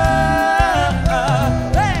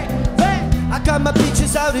 I got my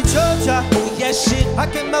peaches out in Georgia. Oh yeah, shit. I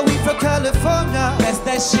get my weed from California. That's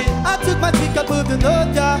that shit. I took my chica to the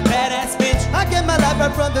north, yeah. Badass bitch. I get my life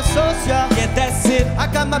right from the source, yeah. Yeah, that's it. I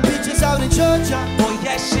got my peaches out in Georgia. Oh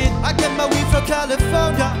yeah, shit. I get my weed from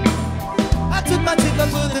California. I took my chica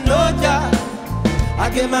to the north, yeah. I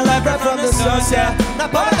get my life right from the source, yeah. Now,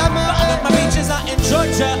 I got my beaches out in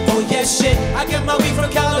Georgia. Oh yeah, shit. I get my weed from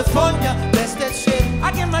California. That's that shit.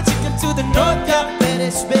 I get my chicken to the north, yeah.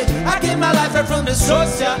 I get my life right from the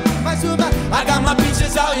source, yeah. I got my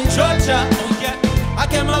beaches out in Georgia. Oh yeah. I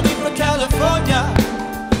get my weed from California.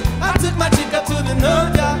 I took my chica to the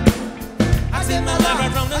north, yeah. I get my life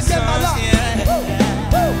right from the source, yeah.